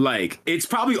 Like, it's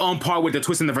probably on par with the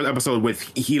twist in the first episode with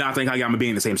Hinata and Kageyama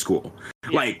being in the same school.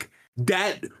 Yeah. Like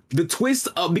that, the twist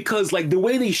of, because like the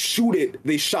way they shot it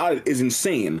is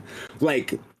insane.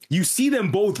 Like you see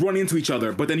them both run into each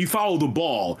other, but then you follow the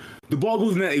ball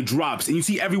goes in there, it drops, and you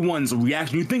see everyone's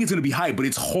reaction. You think it's gonna be hype, but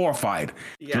it's horrified.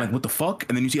 Yeah. You're like, what the fuck?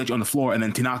 And then you see you on the floor, and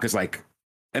then Tanaka's like,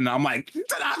 and I'm like,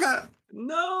 Tanaka.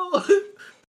 No.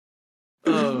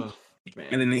 Oh man.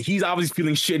 And then he's obviously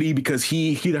feeling shitty because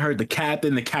he heard the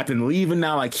captain leaving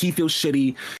now. Like he feels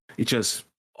shitty. It just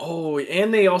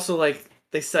and they also like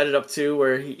they set it up too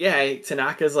where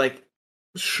Tanaka's like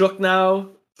shook now.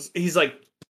 He's like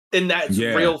in that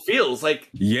real feels like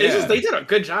it's just, they did a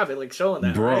good job at like showing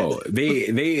that, bro. Right?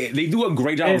 They do a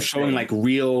great job of showing like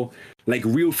real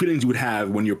feelings you would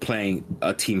have when you're playing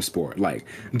a team sport. Like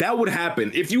that would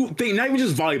happen if you think, not even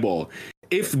just volleyball.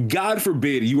 If God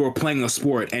forbid you are playing a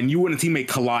sport and you and a teammate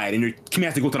collide and your teammate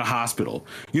has to go to the hospital,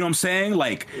 you know what I'm saying?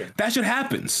 Like that shit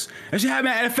happens. That should happen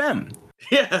at FM.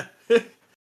 Yeah.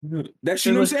 That shit,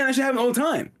 you know what I'm saying? That should happen all the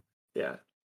time. Yeah.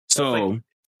 So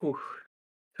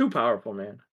too powerful,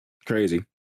 man. Crazy.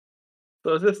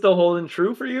 So is it still holding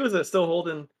true for you? Is it still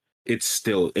holding? I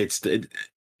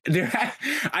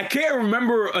can't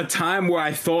remember a time where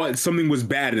I thought something was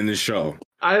bad in this show.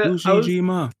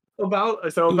 About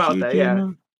that, yeah.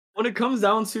 When it comes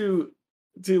down to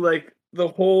like the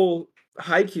whole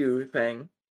Haikyuu thing,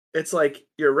 it's like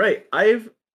you're right. I've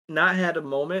not had a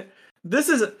moment. This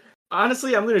is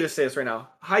honestly, I'm gonna just say this right now.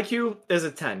 Haikyuu is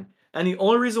a 10, and the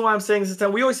only reason why I'm saying this is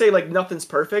 10. We always say like nothing's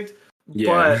perfect,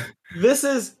 but this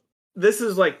is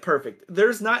like perfect.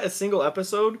 There's not a single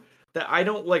episode that I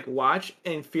don't like watch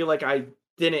and feel like I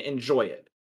didn't enjoy it.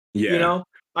 Yeah, you know,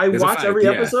 I watch every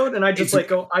episode and I just like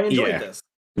go, I enjoyed this.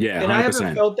 Yeah, 100%. And I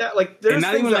haven't felt that like there's and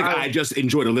not even like I just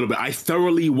enjoyed a little bit. I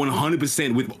thoroughly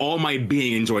 100% with all my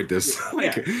being enjoyed this.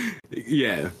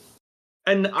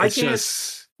 And I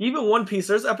can't even One Piece.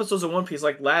 There's episodes of One Piece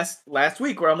like last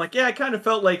week where I'm like, I kind of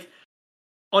felt like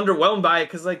underwhelmed by it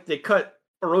because like they cut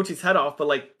Orochi's head off, but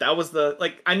like that was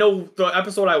I know the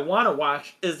episode I want to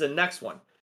watch is the next one.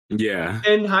 Yeah.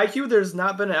 In Haikyuu, there's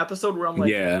not been an episode where I'm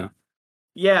like, I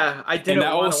didn't. And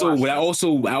that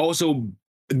also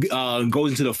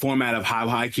goes into the format of how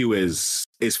Haikyuu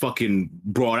is fucking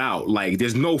brought out. Like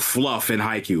there's no fluff in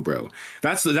Haikyuu, bro.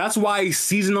 That's why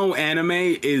seasonal anime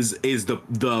is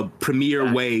the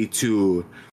premier way to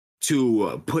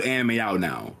put anime out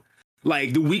now.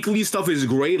 Like the weekly stuff is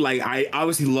great. Like I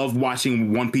obviously love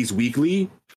watching One Piece weekly.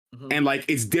 And like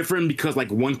it's different because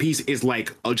like One Piece is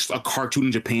like just a cartoon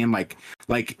in Japan. Like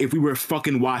if we were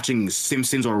fucking watching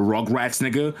Simpsons or Rugrats,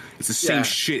 nigga, it's the same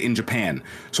shit in Japan.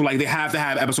 So like they have to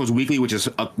have episodes weekly, which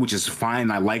is fine.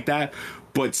 I like that.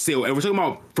 But still, if we're talking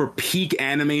about for peak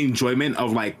anime enjoyment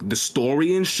of like the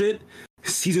story and shit,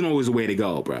 seasonal is the way to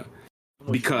go, bro.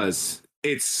 Because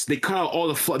they cut out all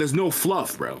the fluff. There's no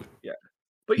fluff, bro. Yeah,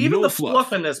 but even the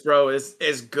fluff in this, bro, is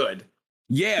good.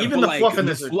 Yeah, even the fluff in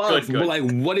this is good. But like,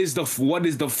 what is the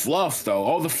fluff though?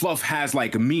 All the fluff has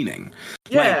like a meaning.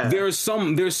 Yeah, like, there's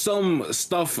some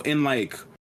stuff in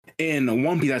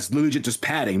One Piece that's legit just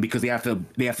padding because they have to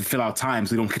fill out time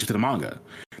so they don't catch up to the manga.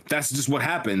 That's just what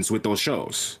happens with those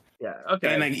shows. Yeah,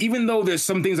 okay. And like, even though there's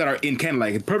some things that are in canon,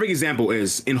 like a perfect example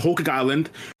is in Whole Cake Island.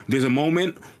 There's a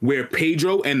moment where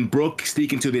Pedro and Brook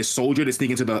sneak into this soldier. They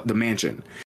sneak into the mansion.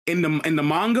 In the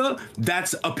manga,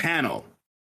 that's a panel.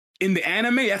 In the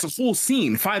anime, that's a full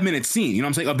scene, 5-minute scene, you know what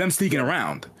I'm saying, of them sneaking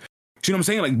around. You know what I'm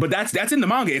saying? Like, but that's in the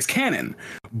manga, it's canon.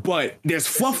 But there's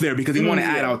fluff there because they want to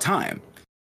add out time.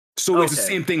 So it's the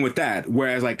same thing with that.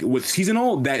 Whereas like with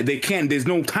seasonal, that they can't, there's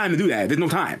no time to do that. There's no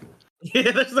time.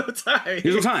 Yeah, there's no time.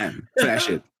 There's no time for that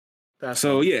shit.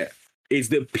 It's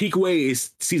the peak way is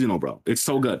seasonal, bro. It's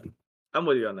so good. I'm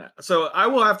with you on that. So I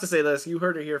will have to say this. You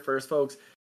heard it here first, folks.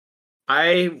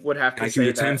 I would have to say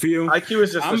that 10 for you. IQ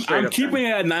is just I'm keeping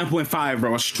it at 9.5,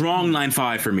 bro. A strong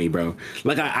 9.5 for me, bro.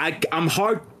 Like I'm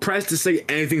hard pressed to say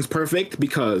anything's perfect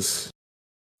because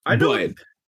I know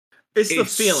it's the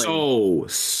feeling.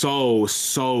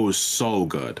 So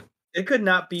good. It could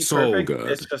not be so perfect.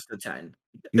 Good. It's just a 10.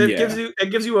 It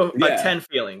gives you a 10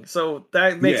 feeling. So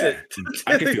that makes it.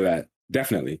 I can feel that.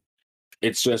 Definitely.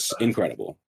 It's just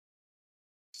incredible.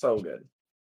 So good.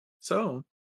 So,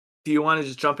 do you want to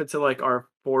just jump into like our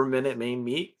 4-minute main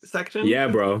meat section? Yeah,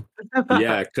 bro.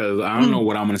 Yeah, because I don't know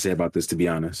what I'm going to say about this, to be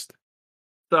honest.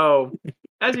 So,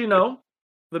 as you know,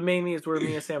 the main meat is where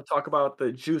me and Sam talk about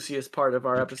the juiciest part of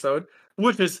our episode,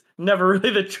 which is never really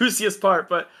the juiciest part,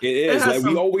 but it is. Like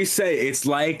we always say, it's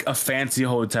like a fancy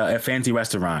hotel, a fancy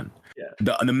restaurant.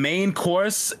 Yeah. The main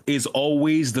course is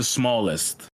always the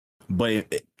smallest, but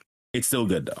it's still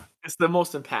good though. It's the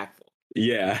most impactful.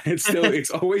 Yeah, it's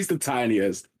always the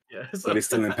tiniest. Yeah, but it's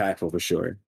still impactful for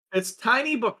sure. It's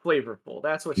tiny but flavorful.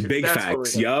 That's what you. Big That's what we're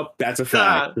facts. gonna. Yup, that's a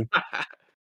fact.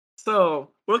 So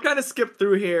we'll kind of skip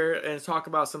through here and talk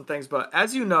about some things. But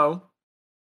as you know,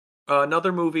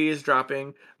 another movie is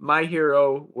dropping. My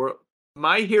Hero.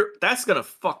 My Hero. That's gonna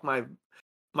fuck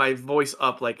my voice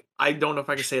up. Like I don't know if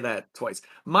I can say that twice.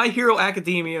 My Hero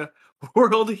Academia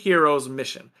World Heroes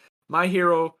Mission. My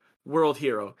Hero World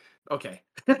Hero. Okay.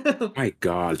 My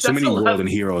God, so That's many a lot. world and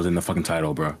heroes in the fucking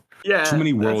title, bro. Yeah. Too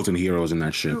many that's worlds and heroes in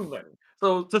that shit. too many.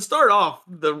 So to start off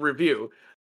the review,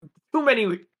 too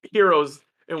many heroes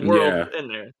and worlds in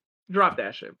there. Drop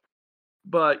that shit.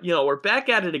 But we're back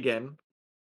at it again.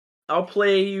 I'll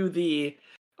play you the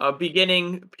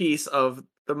beginning piece of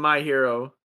the My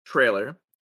Hero trailer.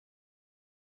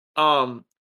 I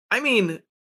mean,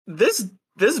 this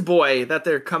boy that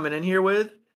they're coming in here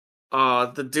with,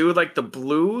 the dude like the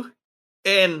blue,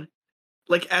 and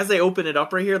like as they open it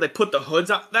up right here, they put the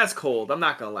hoods up. That's cold. I'm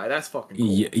not gonna lie, that's fucking cool.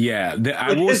 Yeah.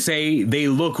 I will say they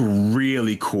look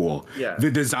really cool. Yeah.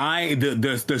 The design,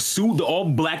 the suit, the all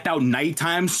blacked out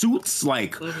nighttime suits,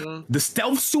 like the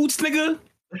stealth suits, nigga.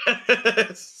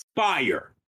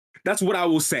 Fire. That's what I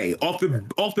will say. Off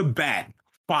the bat,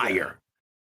 fire.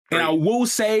 Yeah. And I will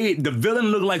say the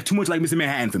villain looked like too much like Mr.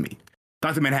 Manhattan for me.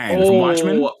 Dr. Manhattan from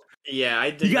Watchmen. Yeah,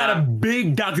 I did. You got a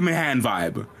big Dr. Manhattan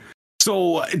vibe.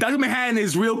 So Dr. Manhattan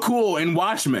is real cool in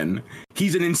Watchmen.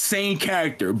 He's an insane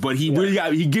character, but he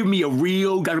gave me a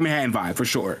real Dr. Manhattan vibe for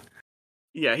sure.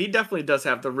 Yeah, he definitely does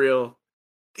have the real.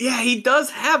 Yeah, he does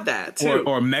have that too.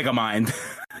 Or Megamind.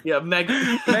 Yeah,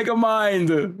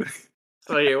 Megamind.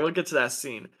 So yeah, we'll get to that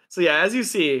scene. So yeah, as you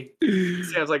see,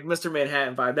 sounds like Mr.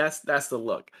 Manhattan vibe. That's the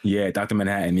look. Yeah, Dr.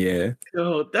 Manhattan. Yeah.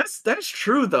 Oh, that's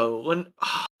true though. When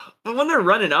they're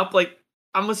running up, like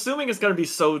I'm assuming it's gonna be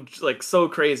so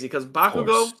crazy because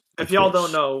Bakugo. If y'all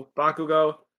don't know,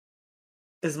 Bakugo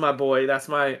is my boy. That's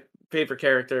my favorite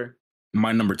character.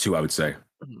 My number 2, I would say.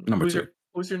 Number 2.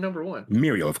 Who's your number 1?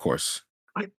 Muriel, of course.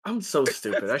 I'm so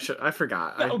stupid. I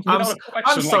forgot.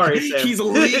 I'm sorry, like, Sam. He's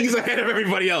leagues ahead of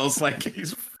everybody else. Like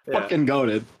he's fucking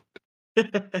goated.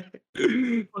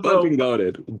 Fucking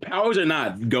goated. Powers are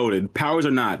not goated. Powers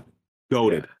are not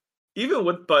goated. Yeah. Even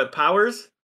with powers,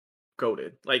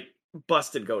 goated. Like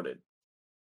busted goated.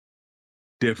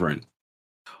 Different.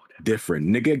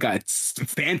 Nigga got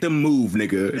phantom move,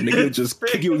 nigga. Nigga just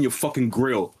kick you in your fucking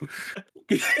grill.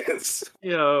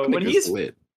 When he's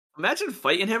lit. Imagine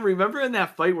fighting him. Remember in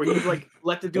that fight where he like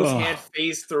let the dude's hand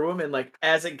phase through him, and like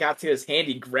as it got to his hand,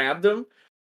 he grabbed him,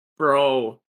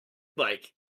 bro.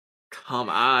 Like, come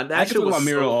on, I could talk about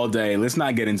Muriel all day. Let's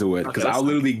not get into it because I'll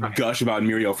literally gush about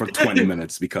Muriel for 20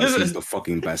 minutes because he's the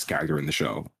fucking best character in the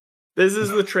show. This is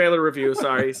the trailer review.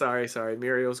 Sorry.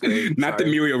 Muriel's great. Not the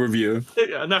Muriel review.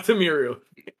 Yeah, not the Muriel.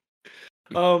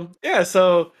 Yeah.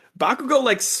 So Bakugo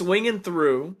like swinging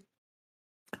through,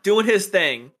 doing his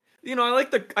thing. I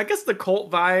like I guess the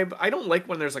cult vibe. I don't like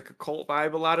when there's like a cult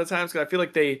vibe a lot of times because I feel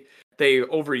like they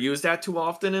overuse that too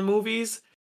often in movies.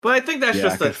 But I think that's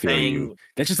just a thing.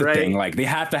 That's just a thing. Like they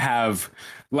have to have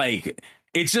like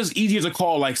it's just easier to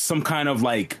call like some kind of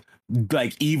like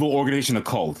evil organization a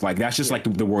cult. Like that's just like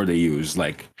the word they use.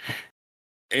 Like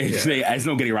there's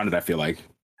no getting around it. I feel like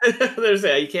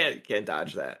you can't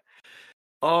dodge that.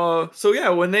 So yeah,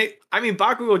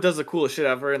 Bakugo does the coolest shit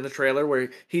ever in the trailer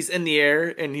where he's in the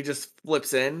air and he just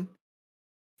flips in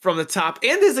from the top,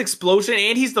 and his explosion,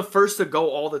 and he's the first to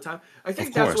go all the time. I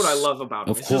think that's what I love about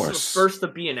him. He's just the first to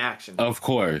be in action. Of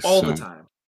course. All the time.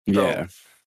 Yeah.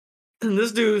 So, and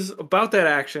this dude's about that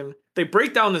action. They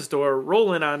break down this door,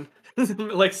 roll in on,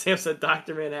 like Sam said,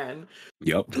 Dr. Manhattan.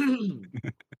 Yep.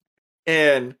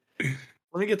 And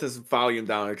let me get this volume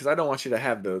down because I don't want you to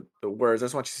have the words. I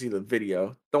just want you to see the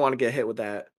video. Don't want to get hit with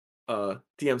that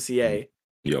DMCA.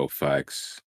 Yo,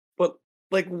 facts. But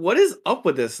like, what is up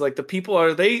with this? Like, the people,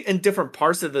 are they in different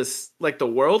parts of this, like the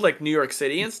world, like New York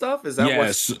City and stuff? Is that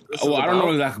I don't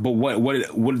know exactly, but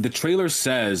what the trailer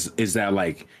says is that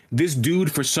like this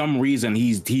dude for some reason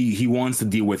he wants to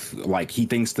deal with like he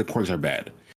thinks the quirks are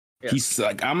bad. Yeah. He's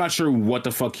like, I'm not sure what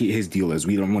the fuck his deal is.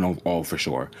 We don't know all for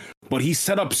sure. But he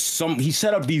set up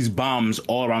these bombs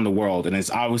all around the world, and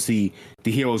it's obviously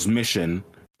the hero's mission,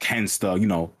 hence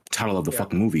the title of the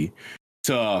fucking movie,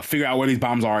 to figure out where these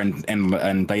bombs are and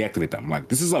deactivate them. Like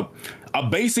this is a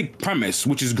basic premise,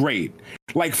 which is great.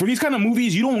 Like for these kind of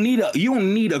movies, you don't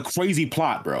need a crazy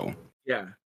plot, bro. Yeah.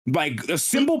 Like a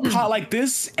simple plot like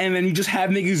this, and then you just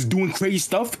have niggas doing crazy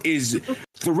stuff is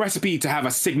the recipe to have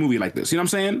a sick movie like this. You know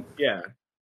what I'm saying? Yeah.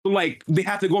 Like they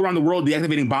have to go around the world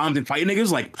deactivating bombs and fighting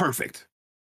niggas. Like perfect.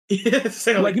 Yeah. Like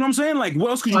you know what I'm saying? Like what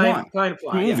else could you want? Fine,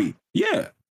 movie. Yeah.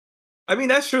 I mean,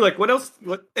 that's true. Like, what else?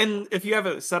 What? And if you have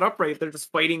it set up right, they're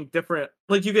just fighting different.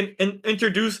 Like, you can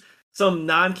introduce some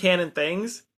non-canon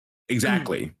things.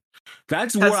 Exactly.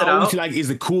 That's Test what it I always out. feel like is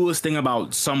the coolest thing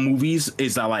about some movies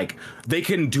is that like they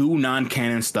can do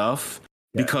non-canon stuff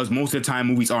because most of the time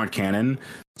movies aren't canon.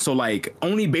 So like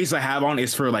only base I have on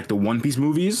is for like the One Piece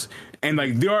movies, and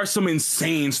like there are some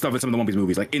insane stuff in some of the One Piece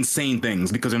movies, like insane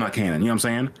things because they're not canon. You know what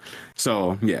I'm saying?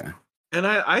 So yeah. And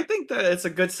I think that it's a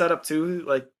good setup too,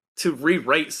 like to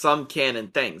rewrite some canon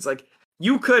things. Like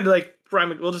you could like,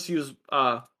 we'll just use.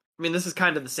 I mean, this is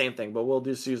kind of the same thing, but we'll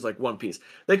just use like One Piece.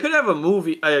 They could have a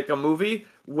movie, like a movie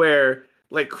where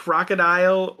like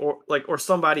Crocodile or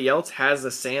somebody else has the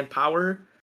sand power,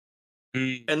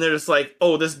 and they're just like,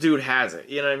 oh, this dude has it.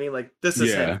 You know what I mean? Like this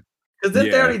is him. Because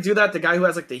didn't they already do that? The guy who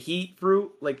has like the heat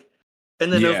fruit, like,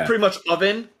 and then it was pretty much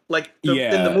Oven, like in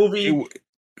the movie.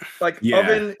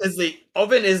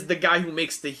 Oven is the guy who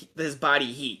makes his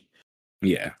body heat.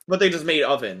 Yeah. But they just made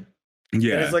Oven.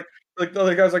 Yeah. And it's like the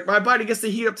other guy's like, my body gets to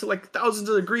heat up to like thousands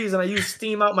of degrees, and I use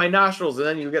steam out my nostrils, and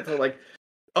then you get to like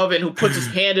Oven who puts his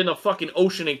hand in a fucking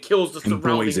ocean and kills the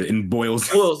surrounding.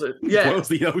 Boils it. Yeah. Boils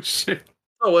the ocean.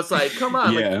 So it's like, come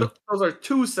on, like those are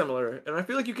too similar, and I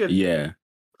feel like you could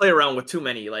play around with too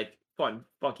many like fun,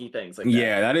 funky things like that.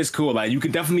 Yeah, that is cool. Like you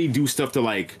could definitely do stuff to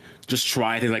like just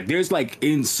try things. Like there's like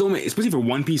in so many, especially for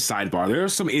One Piece sidebar, there are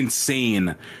some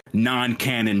insane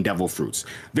non-canon devil fruits.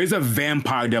 There's a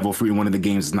vampire devil fruit in one of the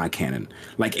games that's not canon.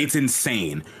 Like it's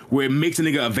insane. Where it makes a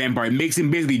nigga a vampire, it makes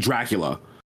him basically Dracula.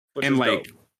 And like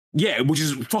dope. Yeah, which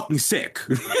is fucking sick.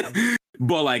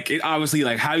 But like it obviously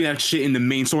like how you have shit in the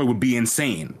main story would be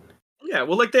insane. Yeah,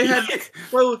 well like they had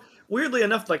well weirdly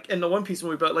enough, like in the One Piece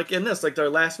movie, but like in this, like their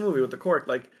last movie with the Cork,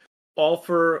 like all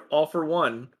for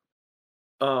one,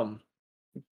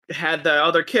 had the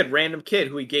other random kid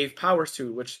who he gave powers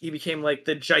to, which he became like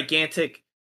the gigantic,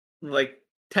 like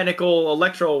tentacle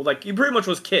electro, like he pretty much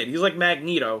was Kid. He's like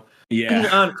Magneto,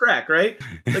 on crack, right?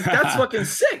 Like that's fucking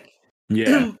sick.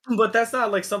 Yeah, but that's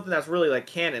not like something that's really like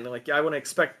canon. Like I wouldn't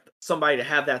expect somebody to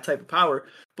have that type of power,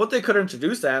 but they could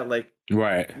introduce that like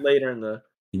later in the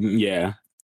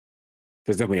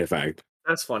That's definitely a fact.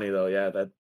 That's funny though, yeah,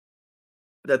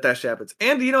 that shit happens.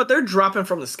 And you know what? They're dropping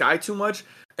from the sky too much.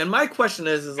 And my question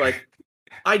is like,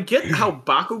 I get how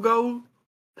Bakugo.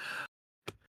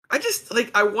 I just like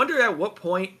I wonder at what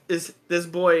point is this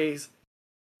boy's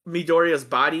Midoriya's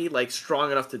body like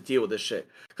strong enough to deal with this shit?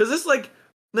 Because this like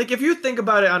if you think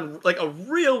about it on like a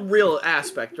real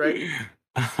aspect, right?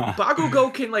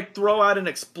 Bakugo can like throw out an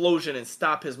explosion and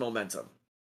stop his momentum.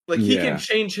 Like he can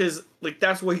change his like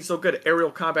that's why he's so good.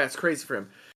 Aerial combat's crazy for him.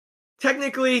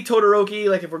 Technically, Todoroki,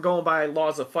 like if we're going by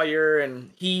laws of fire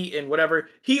and heat and whatever,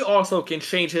 he also can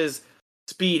change his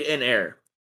speed in air.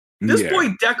 This boy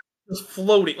Deku is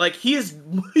floating, like he's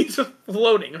just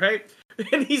floating, right?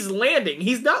 And he's landing.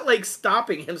 He's not like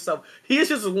stopping himself. He is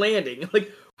just landing.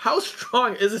 Like how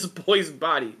strong is this boy's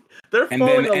body? They're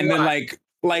falling a lot.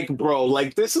 Like bro,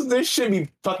 like this should be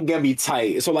fucking gonna be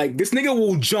tight. So like this nigga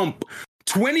will jump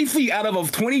 20,000 feet out of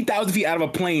a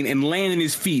plane and land in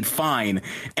his feet fine,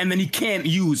 and then he can't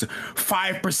use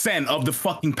 5% of the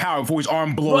fucking power before his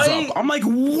arm blows up. I'm like,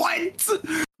 what?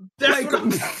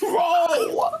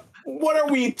 Bro, what are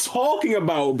we talking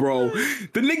about, bro?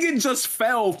 The nigga just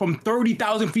fell from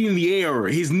 30,000 feet in the air.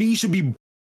 His knee should be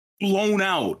blown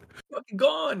out.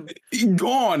 Gone,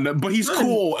 but he's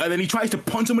cool. And then he tries to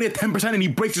punch somebody at 10% and he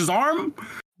breaks his arm?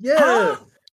 Yeah. Huh?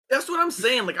 That's what I'm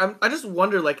saying. Like, I just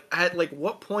wonder, like, at like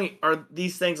what point are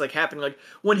these things like happening? Like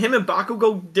when him and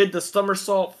Bakugo did the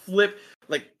somersault flip,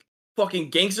 like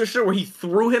fucking gangster shit, where he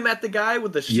threw him at the guy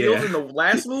with the shield in the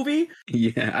last movie.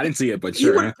 Yeah, I didn't see it, but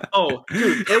sure.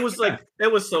 Dude,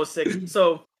 it was so sick.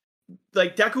 So,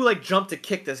 like Deku like jumped to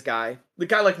kick this guy. The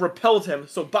guy like repelled him.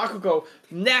 So Bakugo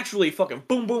naturally fucking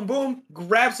boom, boom, boom,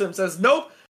 grabs him, says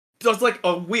nope, does like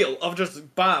a wheel of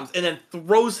just bombs, and then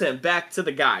throws him back to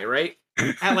the guy, right?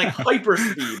 At like hyper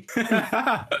speed,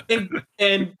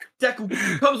 and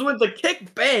Deku comes with the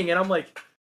kick, bang, and I'm like,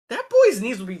 that boy's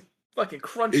knees would be fucking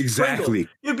crunched. Exactly.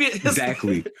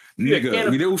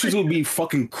 Nigga, those shits would be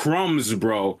fucking crumbs,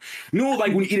 bro. You know,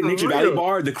 like when you eat a Nature Valley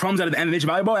bar, the crumbs out of the end of Nature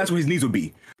Valley bar, that's what his knees would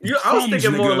be. I was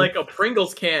thinking more like a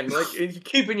Pringles can, like you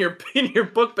keep in your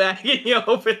book bag and you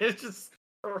open it,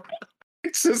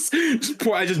 it's just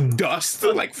dust.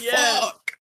 Like fuck.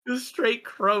 Just straight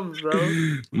crumbs, bro.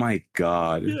 My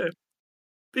God. Yeah.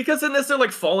 Because in this, they're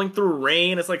like falling through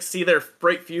rain. It's like see their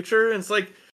bright future. And it's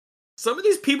like some of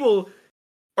these people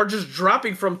are just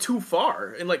dropping from too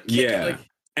far and like kicking. Like,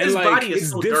 and his like body is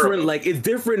it's so different. durable. Like it's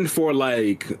different for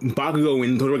like Bakugo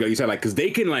and Todoroki. You said like because they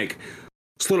can like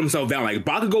slow himself down. Like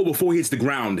Bakugo, before he hits the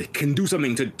ground, can do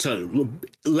something to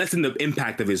lessen the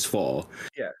impact of his fall.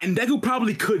 Yeah. And Deku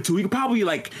probably could too. He could probably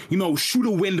like, shoot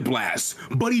a wind blast,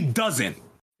 but he doesn't.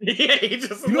 Yeah, he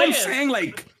just You know what I'm saying?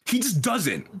 Like, he just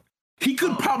doesn't. He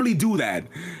could probably do that.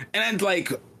 And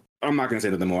like, I'm not gonna say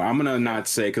nothing more. I'm gonna not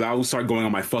say, because I will start going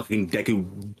on my fucking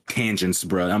Deku tangents,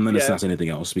 bro. I'm gonna not say anything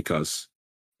else because.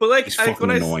 But like, it's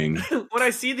fucking annoying. When I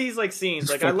see these like scenes,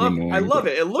 It's like I love annoying,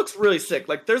 it. It looks really sick.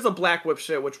 Like there's a Black Whip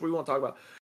shit, which we won't talk about.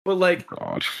 But like,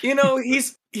 God.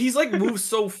 he's like moves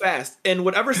so fast, and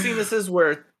whatever scene this is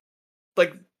where,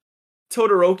 like,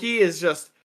 Todoroki is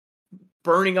just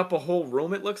burning up a whole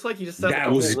room. It looks like he just set That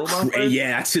like, was a whole room on fire.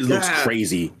 yeah. That shit looks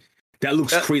crazy. That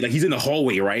looks crazy. Like he's in the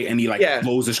hallway, right? And he like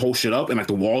blows this whole shit up, and like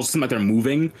the walls seem like they're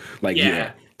moving. Like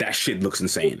that shit looks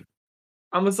insane.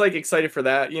 I'm just like excited for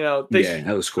that.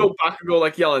 That was show cool. Bakugo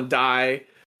like yelling "die,"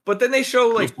 but then they show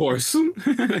like, of course,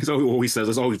 that's all he says.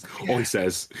 That's all he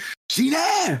says.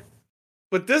 Gina.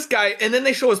 But this guy, and then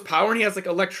they show his power, and he has like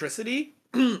electricity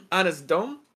on his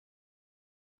dome.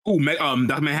 Oh,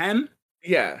 Dr. Manhattan.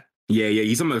 Yeah.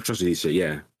 He's some electricity shit.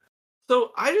 Yeah.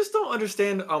 So I just don't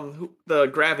understand the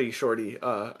gravity shorty.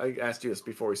 I asked you this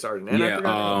before we started. And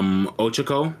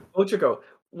Ochako. Ochako.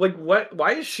 Like what?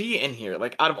 Why is she in here?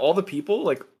 Like out of all the people,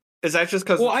 like is that just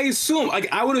because? Well, I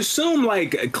would assume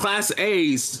like Class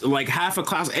A's, like half of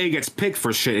Class A gets picked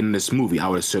for shit in this movie. I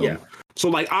would assume. Yeah. So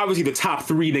like obviously the top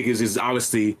three niggas is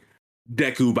obviously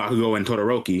Deku, Bakugo, and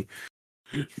Todoroki.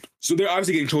 So they're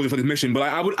obviously getting chosen for this mission, but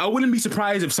I wouldn't be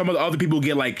surprised if some of the other people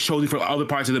get like chosen for other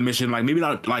parts of the mission, like maybe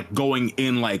not like going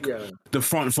in like the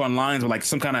front lines, but like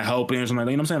some kind of helping or something like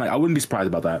that. You know what I'm saying? Like I wouldn't be surprised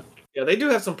about that. Yeah, they do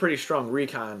have some pretty strong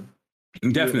recon.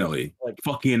 Definitely. Like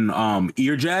fucking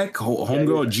Earjack,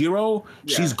 homegirl Jiro,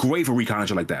 she's great for recon and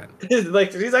shit like that.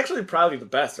 Like she's actually probably the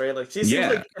best, right? Like she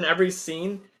seems like in every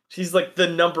scene, she's like the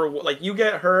number one. Like you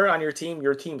get her on your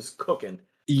team's cooking.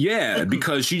 Yeah,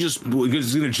 because she just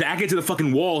gives a jacket to the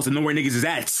fucking walls and know where niggas is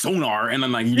at. Sonar, and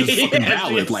then like you just fucking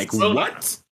valid. Like sonar.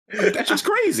 What? That's just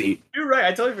crazy. You're right.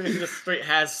 I totally forget she just straight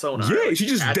has sonar. Yeah, she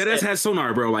just deadass has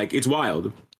sonar, bro. Like it's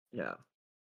wild. Yeah.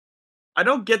 I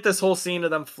don't get this whole scene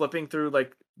of them flipping through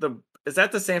like is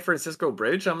that the San Francisco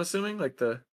Bridge? I'm assuming like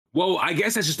the. Well, I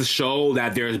guess that's just to show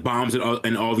that there's bombs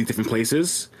in all these different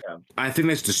places. Yeah. I think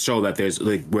that's to show that there's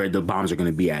like where the bombs are going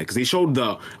to be at, because they showed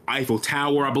the Eiffel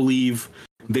Tower, I believe.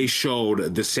 They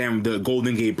showed the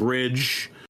Golden Gate Bridge.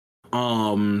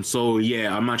 So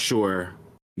yeah, I'm not sure.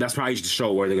 That's probably just to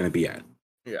show where they're going to be at.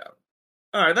 Yeah.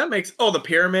 All right, that makes the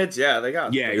pyramids. Yeah, they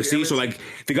got. Yeah, you see, so like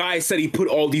the guy said he put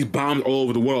all these bombs all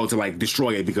over the world to like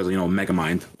destroy it because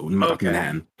Megamind,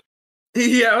 Manhattan.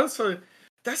 Yeah,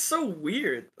 that's so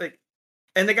weird. Like,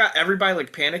 and they got everybody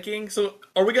like panicking. So,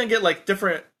 are we gonna get like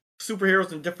different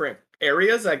superheroes in different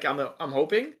areas? Like, I'm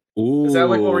hoping. Ooh, is that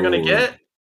like what we're gonna get?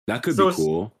 That could be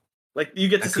cool. Like you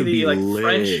get to see the like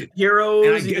French heroes.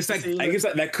 And I guess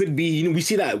that could be. We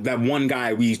see that one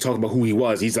guy we talked about who he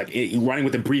was. He's like running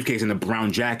with the briefcase and the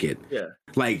brown jacket. Yeah,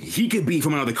 like he could be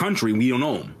from another country. We don't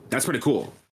know him. That's pretty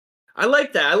cool. I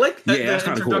like that. I like the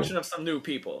introduction of some new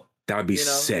people. That would be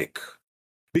sick.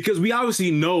 Because we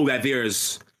obviously know that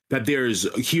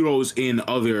there's heroes in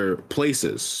other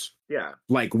places. Yeah.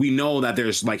 Like we know that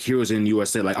there's like heroes in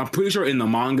USA. Like I'm pretty sure in the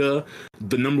manga,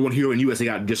 the number one hero in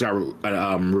USA just got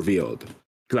revealed.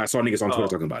 Because I saw niggas on Twitter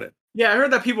talking about it. Yeah, I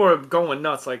heard that people are going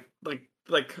nuts. Like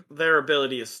their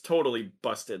ability is totally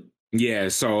busted. Yeah,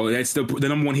 so that's the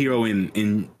number one hero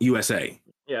in USA.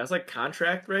 Yeah, it's like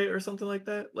Contract, right, or something like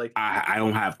that. Like I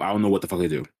don't know what the fuck they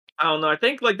do. I don't know. I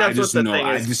think like that's what the thing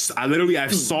is. I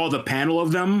saw the panel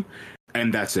of them,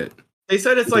 and that's it. They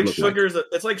said it's like Sugar's. Like.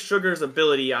 It's like Sugar's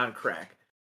ability on crack.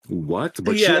 What?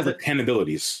 But she has like 10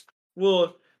 abilities.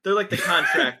 Well, they're like the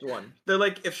Contract one. They're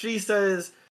like if she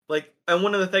says like, and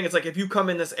one of the things is like if you come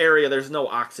in this area, there's no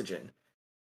oxygen,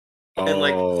 and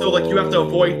like so like you have to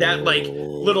avoid that like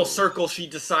little circle. She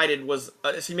decided was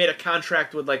she made a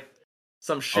contract with like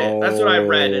some shit. That's what I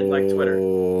read in like Twitter.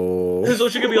 So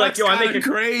she could be like, "Yo, I make it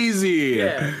crazy."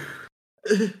 Yeah.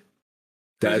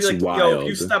 That's like, wild. Yo,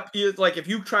 if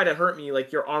you try to hurt me,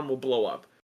 like your arm will blow up.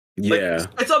 Yeah,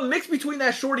 like, it's a mix between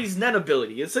that shorty's net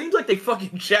ability. It seems like they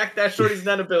fucking jacked that shorty's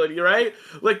net ability, right?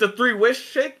 Like the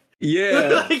 3-wish chick.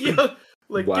 Yeah. Give me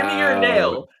your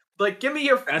nail. Like give me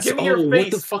your face.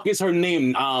 What the fuck is her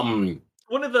name?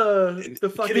 One of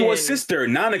the fucking Killmore's sister,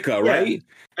 Nanika, right?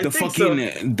 I the think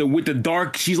fucking so. With the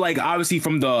dark. She's like obviously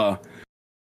from the.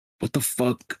 What the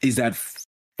fuck is that?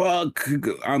 Fuck.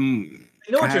 I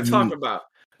know what you're talking about.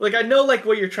 Like I know like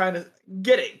what you're trying to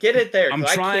get it there. I'm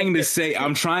trying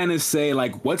to say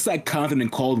like what's that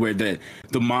continent called where the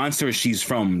monster she's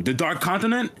from? The Dark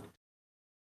Continent?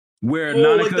 where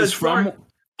Oh, like Nanika's the from. dark-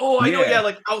 Oh, I know. Yeah. Yeah,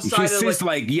 like outside She of sits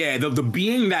like. the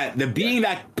being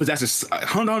that possesses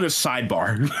Hunter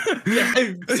sidebar.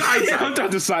 Yeah, side. Hunter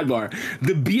sidebar.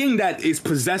 The being that is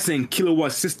possessing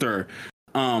Killua's sister,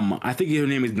 I think her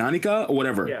name is Nanika or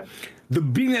whatever. Yeah. The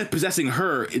being that's possessing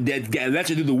her that lets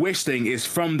her do the wish thing is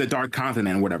from the Dark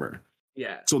Continent or whatever.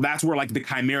 Yeah. So that's where like the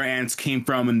Chimera ants came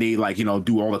from, and they like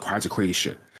do all the kinds of crazy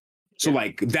shit. So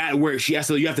like that where you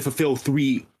have to fulfill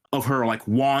 3 of her like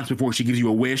wants before she gives you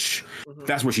a wish. Mm-hmm.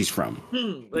 That's where she's from.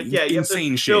 Like you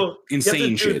insane shit. Insane you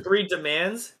have to do shit. 3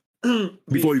 demands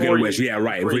before you get a wish. Yeah,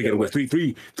 right. Before you get a wish.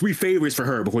 Three favors for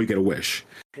her before you get a wish.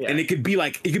 Yeah. And it could be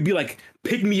like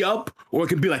pick me up, or it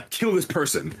could be like kill this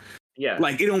person. Yeah.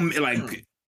 Like it don't like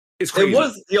it's crazy. It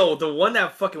was the one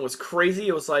that fucking was crazy.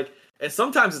 It was like, and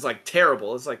sometimes it's like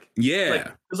terrible. It's like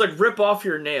it was like rip off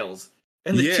your nails,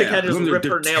 and the chick had to just rip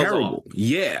her nails off.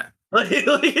 Yeah. Or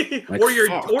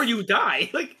you die.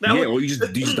 Like that. Yeah, or you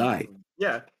just die.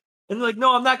 Yeah. And like,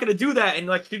 no, I'm not gonna do that. And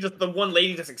like the one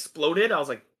lady just exploded. I was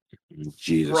like,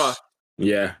 Jesus. Bruh,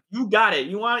 yeah. You got it.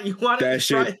 You want that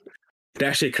shit.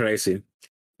 That shit crazy.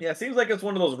 Yeah, it seems like it's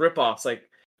one of those ripoffs. Like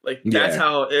that's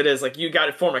how it is. Like you got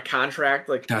to form a contract.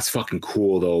 Like that's fucking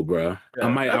cool though, bro. Yeah, I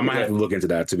might have to look into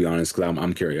that, to be honest, because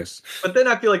I'm curious. But then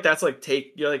I feel like that's like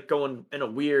you're like going in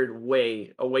a weird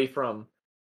way away from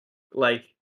like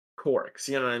quirks.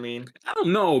 You know what I mean? I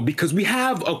don't know, because we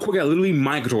have a quirk that literally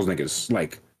mind controls niggas.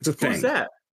 Like it's a thing. Who's that?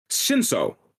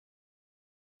 Shinso.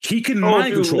 He can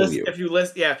mind control you. If you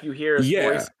hear his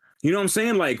voice. You know what I'm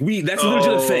saying? Like that's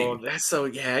literally the thing. That's so I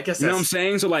guess that's... You know what I'm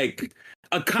saying? So like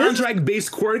a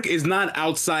contract-based quirk is not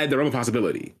outside the realm of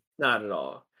possibility. Not at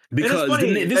all. Because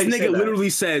this nigga literally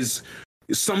says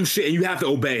some shit and you have to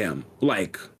obey him.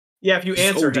 Like if you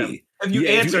answer him. If you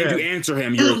answer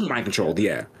him, you're mind controlled.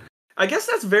 Yeah. I guess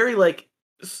that's very like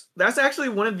that's actually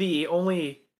one of the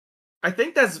only I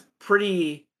think that's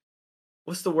pretty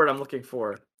what's the word I'm looking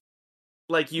for?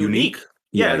 Like unique.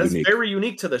 Yeah, that's unique. Very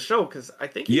unique to the show, because I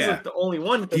think he's like the only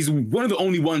one. He's one of the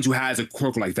only ones who has a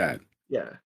quirk like that. Yeah.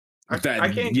 I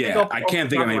can't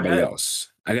think of anybody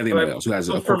else. I can't think of anybody else who has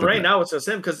a quirk from like right that. now, it's just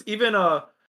him, because even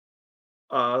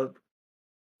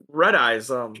Red Eyes,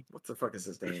 what the fuck is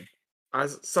his name?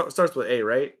 Starts with A,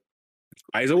 right?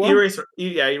 Aizawa?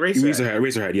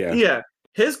 Eraserhead, yeah. Yeah.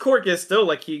 His quirk is still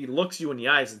like he looks you in the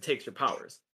eyes and takes your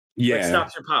powers. Yeah. Like,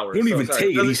 stops your powers. He don't even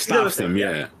take it, he stops them,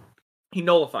 yeah. He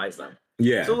nullifies them.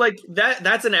 Yeah. So like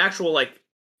that's an actual like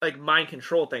mind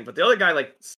control thing. But the other guy,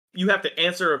 like you have to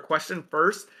answer a question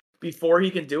first before he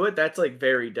can do it. That's like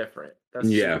very different. That's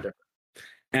super different.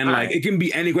 And like it can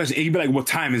be any question. It can be like, what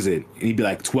time is it? And he'd be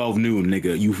like 12 noon,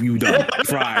 nigga. You done.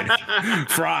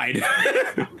 Fried.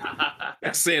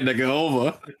 That's it, nigga.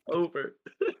 Over.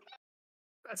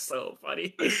 That's so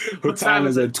funny. What time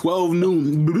is it? 12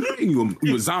 noon.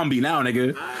 You a zombie now,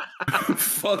 nigga.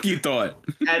 Fuck you thought.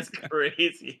 That's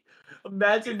crazy.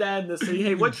 Imagine that in the city.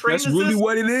 Hey, what train is this? That's really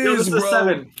what it is, bro.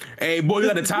 7. Hey, boy, you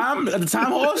got the time? Got the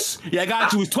time horse? Yeah, I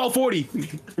got you. It's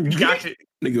 12:40. Gotcha.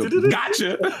 Nigga,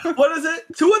 gotcha. What is it?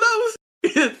 2 of those?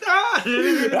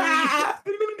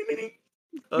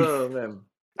 Oh, man.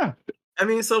 I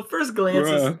mean, so first glance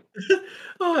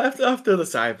after the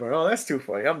sidebar. Oh, that's too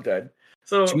funny. I'm dead.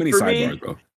 So too many sidebars,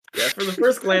 bro. Yeah, for the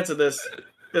first glance of this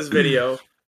video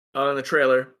on the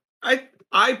trailer,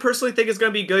 I personally think it's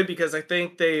going to be good, because I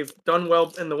think they've done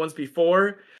well in the ones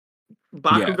before.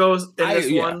 Bakugo's in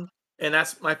this one, and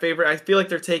that's my favorite. I feel like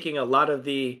they're taking a lot of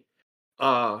the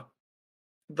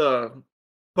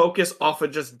focus off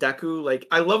of just Deku. Like,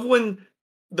 I love when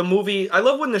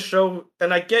the show,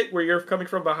 and I get where you're coming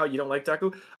from about how you don't like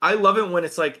Deku. I love it when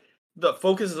it's like the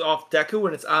focus is off Deku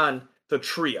and it's on the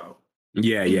trio.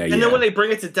 Yeah. And then when they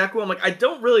bring it to Deku, I'm like, I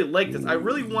don't really like this. I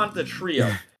really want the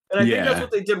trio. And I think that's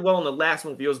what they did well in the last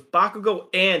movie. It was Bakugo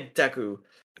and Deku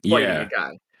fighting the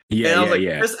guy. Yeah, and I was like,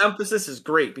 this emphasis is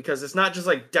great, because it's not just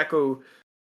like Deku,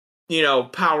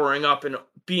 powering up and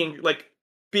being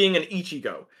an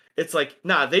Ichigo. It's like,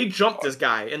 nah, they jumped this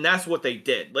guy, and that's what they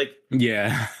did. Like,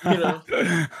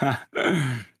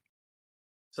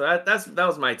 So that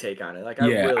was my take on it. Like,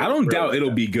 I don't doubt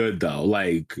it'll be good though.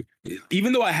 Like,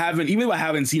 even though I haven't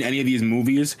seen any of these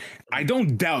movies, I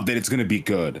don't doubt that it's gonna be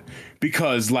good,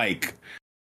 because like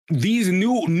these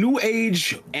new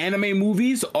age anime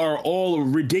movies are all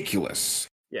ridiculous.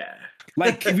 Yeah.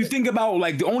 Like, if you think about,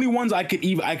 like, the only ones I could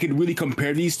really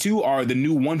compare these to are the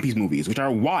new One Piece movies, which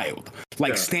are wild.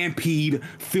 Like Stampede,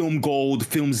 Film Gold,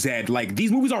 Film Z. Like,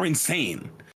 these movies are insane.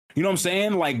 You know what I'm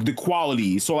saying? Like, the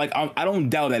quality. So, like, I don't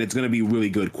doubt that it's going to be really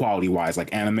good quality-wise.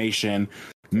 Like, animation,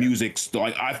 music.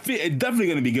 Like, I feel it's definitely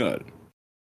going to be good.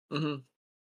 Mm-hmm.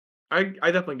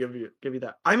 I definitely give you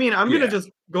that. I mean, I'm Yeah. gonna just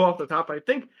go off the top. I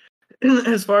think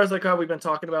as far as like how we've been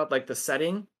talking about like the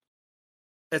setting,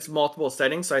 it's multiple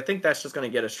settings, so I think that's just gonna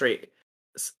get a straight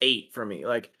 8 for me.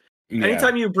 Like Yeah,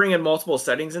 anytime you bring in multiple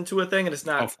settings into a thing and it's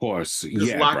not of course. just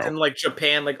Yeah, locked bro. in like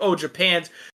Japan, like oh Japan's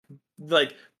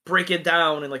like break it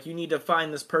down and like you need to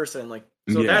find this person, like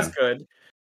so Yeah. that's good.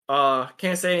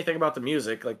 Can't say anything about the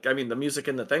music. Like I mean the music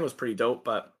in the thing was pretty dope,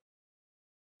 but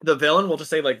the villain, we'll just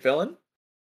say like villain.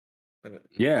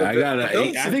 Yeah, I The villain I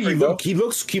seems think pretty dope.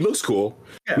 he looks cool.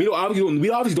 Yeah. We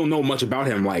obviously don't know much about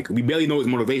him. Like we barely know his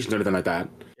motivations or anything like that.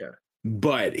 Yeah.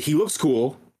 But he looks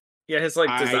cool. Yeah, his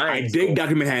like design. I is dig cool.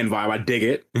 Document Hand vibe. I dig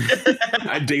it.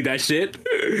 I dig that shit.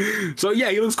 So yeah,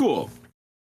 he looks cool.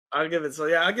 I'll give it. So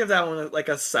yeah, I'll give that one like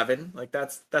a 7. Like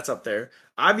that's up there.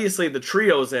 Obviously, the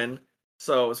trio's in.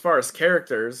 So as far as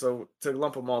characters, so to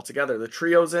lump them all together, the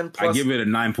trio's in. Plus, I give it a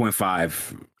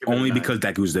 9.5 only because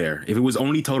Deku's there. If it was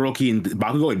only Todoroki and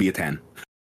Bakugo, it'd be a 10.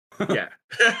 Yeah,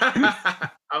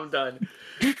 I'm done.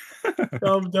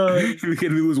 I'm done. We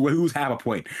can lose half a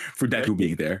point for Deku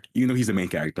being there, even though he's the main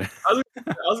character. I was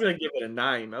gonna give it a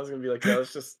 9. I was gonna be like,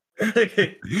 it's just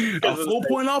a full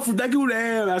point off for Deku.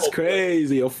 Damn, that's full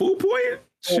crazy. A full point.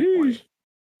 Full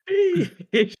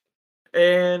Sheesh.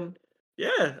 And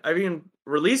yeah, I mean,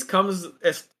 release comes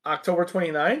as October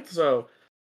 29th. So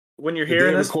when you're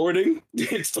hearing this, recording,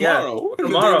 it's tomorrow. Yeah,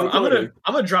 tomorrow, I'm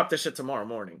gonna drop this shit tomorrow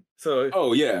morning. So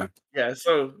oh yeah.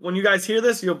 So when you guys hear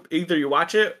this, you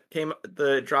watch it.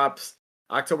 The drops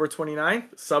October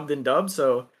 29th, subbed and dubbed.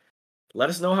 So let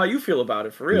us know how you feel about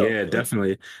it for real. Yeah,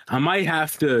 definitely. I might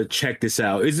have to check this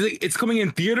out. It's coming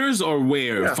in theaters or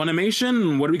where? Yeah.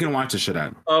 Funimation? What are we gonna watch this shit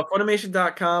at?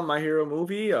 Funimation.com, My Hero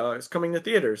Movie, is coming to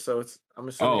theaters. So I'm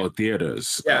assuming. Oh,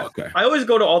 theaters. Yeah. Oh, okay. I always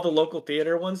go to all the local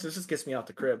theater ones. This just gets me out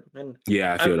the crib. And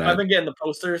Yeah, I feel that. I've been getting the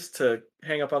posters to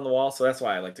hang up on the wall, so that's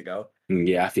why I like to go.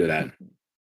 Yeah, I feel that.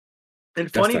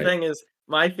 And funny thing is,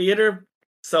 my theater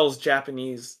sells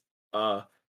Japanese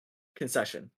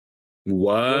concession.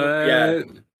 What? Yeah.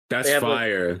 That's They have,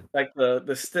 fire. Like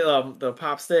the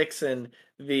pop sticks and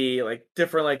the like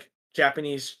different like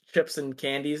Japanese chips and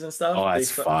candies and stuff. Oh,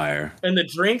 that's fire. And the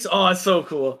drinks, oh, it's so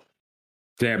cool.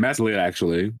 Damn, that's lit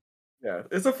actually. Yeah,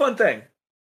 it's a fun thing.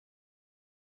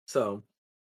 So,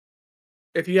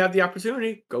 if you have the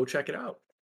opportunity, go check it out.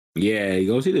 Yeah, you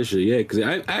go see this shit. Yeah, because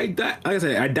like I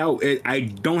said, I doubt it. I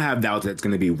don't have doubts that it's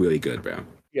gonna be really good, bro.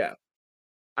 Yeah,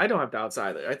 I don't have doubts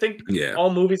either. I think Yeah,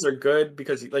 all movies are good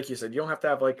because, like you said, you don't have to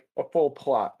have like a full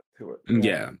plot to it.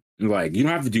 yeah. Like you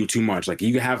don't have to do too much. Like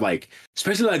you can have like,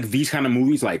 especially like these kind of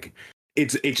movies. Like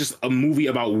it's just a movie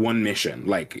about one mission.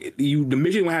 Like the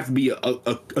mission will have to be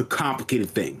a complicated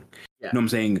thing. Yeah. You know what I'm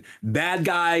saying? Bad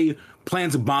guy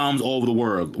plants bombs all over the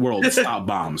world to stop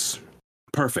bombs.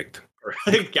 Perfect.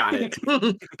 Got it.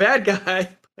 Bad guy.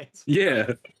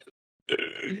 Yeah.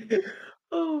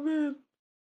 Oh man.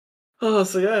 Oh,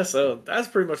 so yeah, so that's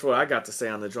pretty much what I got to say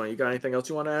on the joint. You got anything else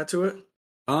you want to add to it?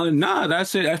 Nah,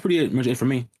 that's it. That's pretty much it for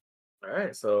me. All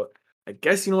right, so I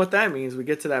guess you know what that means. We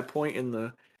get to that point in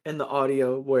the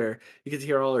audio where you get to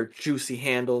hear all our juicy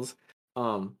handles.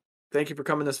 Thank you for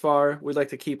coming this far. We'd like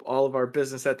to keep all of our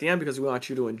business at the end because we want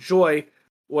you to enjoy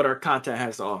what our content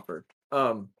has to offer.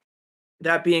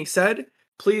 That being said,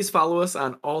 please follow us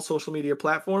on all social media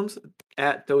platforms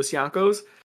at Dos Yankos.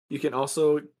 You can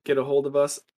also get a hold of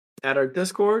us at our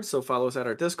Discord, so follow us at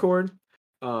our Discord.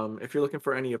 If you're looking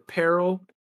for any apparel,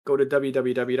 go to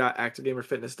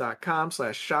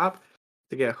www.activegamerfitness.com/shop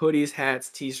to get hoodies, hats,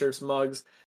 t-shirts, mugs.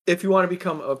 If you want to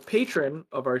become a patron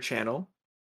of our channel,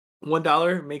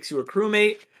 $1 makes you a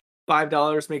crewmate,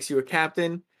 $5 makes you a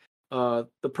captain. The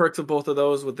perks of both of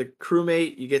those: with the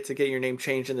crewmate, you get to get your name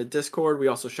changed in the Discord. We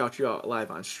also shout you out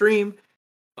live on stream.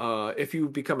 If you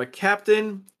become a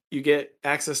captain, you get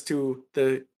access to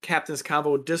the Captain's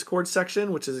Combo Discord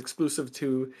section, which is exclusive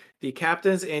to the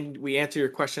captains, and we answer your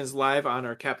questions live on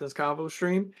our Captain's Combo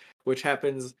stream, which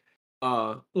happens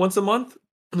once a month.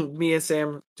 Me and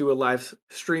Sam do a live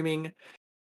streaming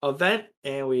event,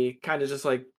 and we kind of just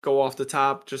like go off the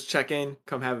top, just check in,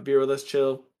 come have a beer with us,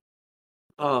 chill.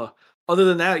 Other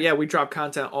than that, yeah, we drop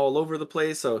content all over the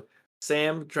place. So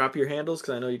Sam, drop your handles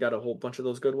because I know you got a whole bunch of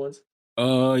those good ones.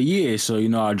 Yeah, so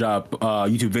I drop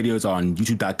YouTube videos on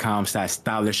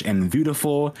youtube.com/stylish and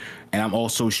beautiful, and I'm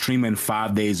also streaming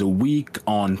 5 days a week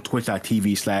on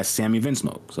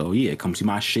twitch.tv/SammyVinSmoke. So yeah, come see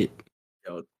my shit.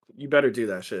 Yo, you better do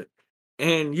that shit.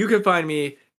 And you can find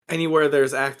me anywhere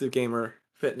there's Active Gamer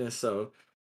Fitness. So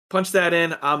punch that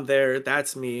in. I'm there.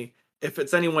 That's me. If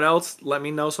it's anyone else, let me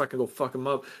know so I can go fuck them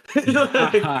up.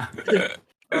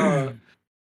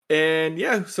 And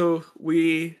yeah, so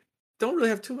we don't really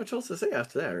have too much else to say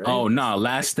after that, right? Oh no!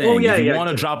 Last thing, Oh, yeah, if you yeah, want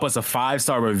to good. drop us a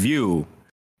 5-star review,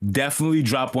 definitely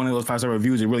drop one of those 5-star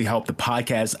reviews. It really helped the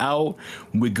podcast out.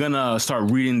 We're gonna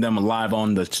start reading them live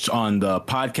on the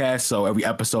podcast. So every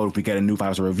episode, if we get a new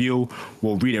 5-star review,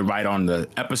 we'll read it right on the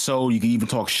episode. You can even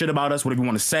talk shit about us, whatever you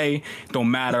want to say. Don't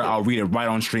matter. I'll read it right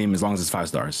on stream as long as it's 5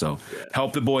 stars. So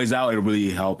help the boys out. It'll really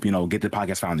help, get the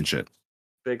podcast found and shit.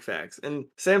 Big facts. And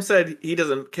Sam said he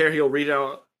doesn't care. He'll read it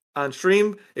out on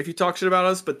stream if you talk shit about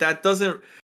us, but that doesn't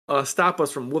stop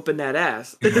us from whooping that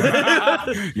ass.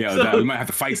 Yeah, we might have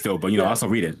to fight still, but I'll also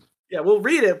read it. Yeah, we'll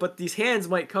read it, but these hands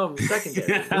might come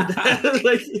secondary.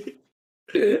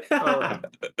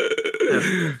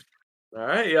 All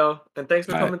right, yo. And thanks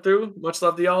for coming through. Much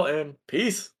love to y'all, and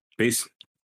peace. Peace.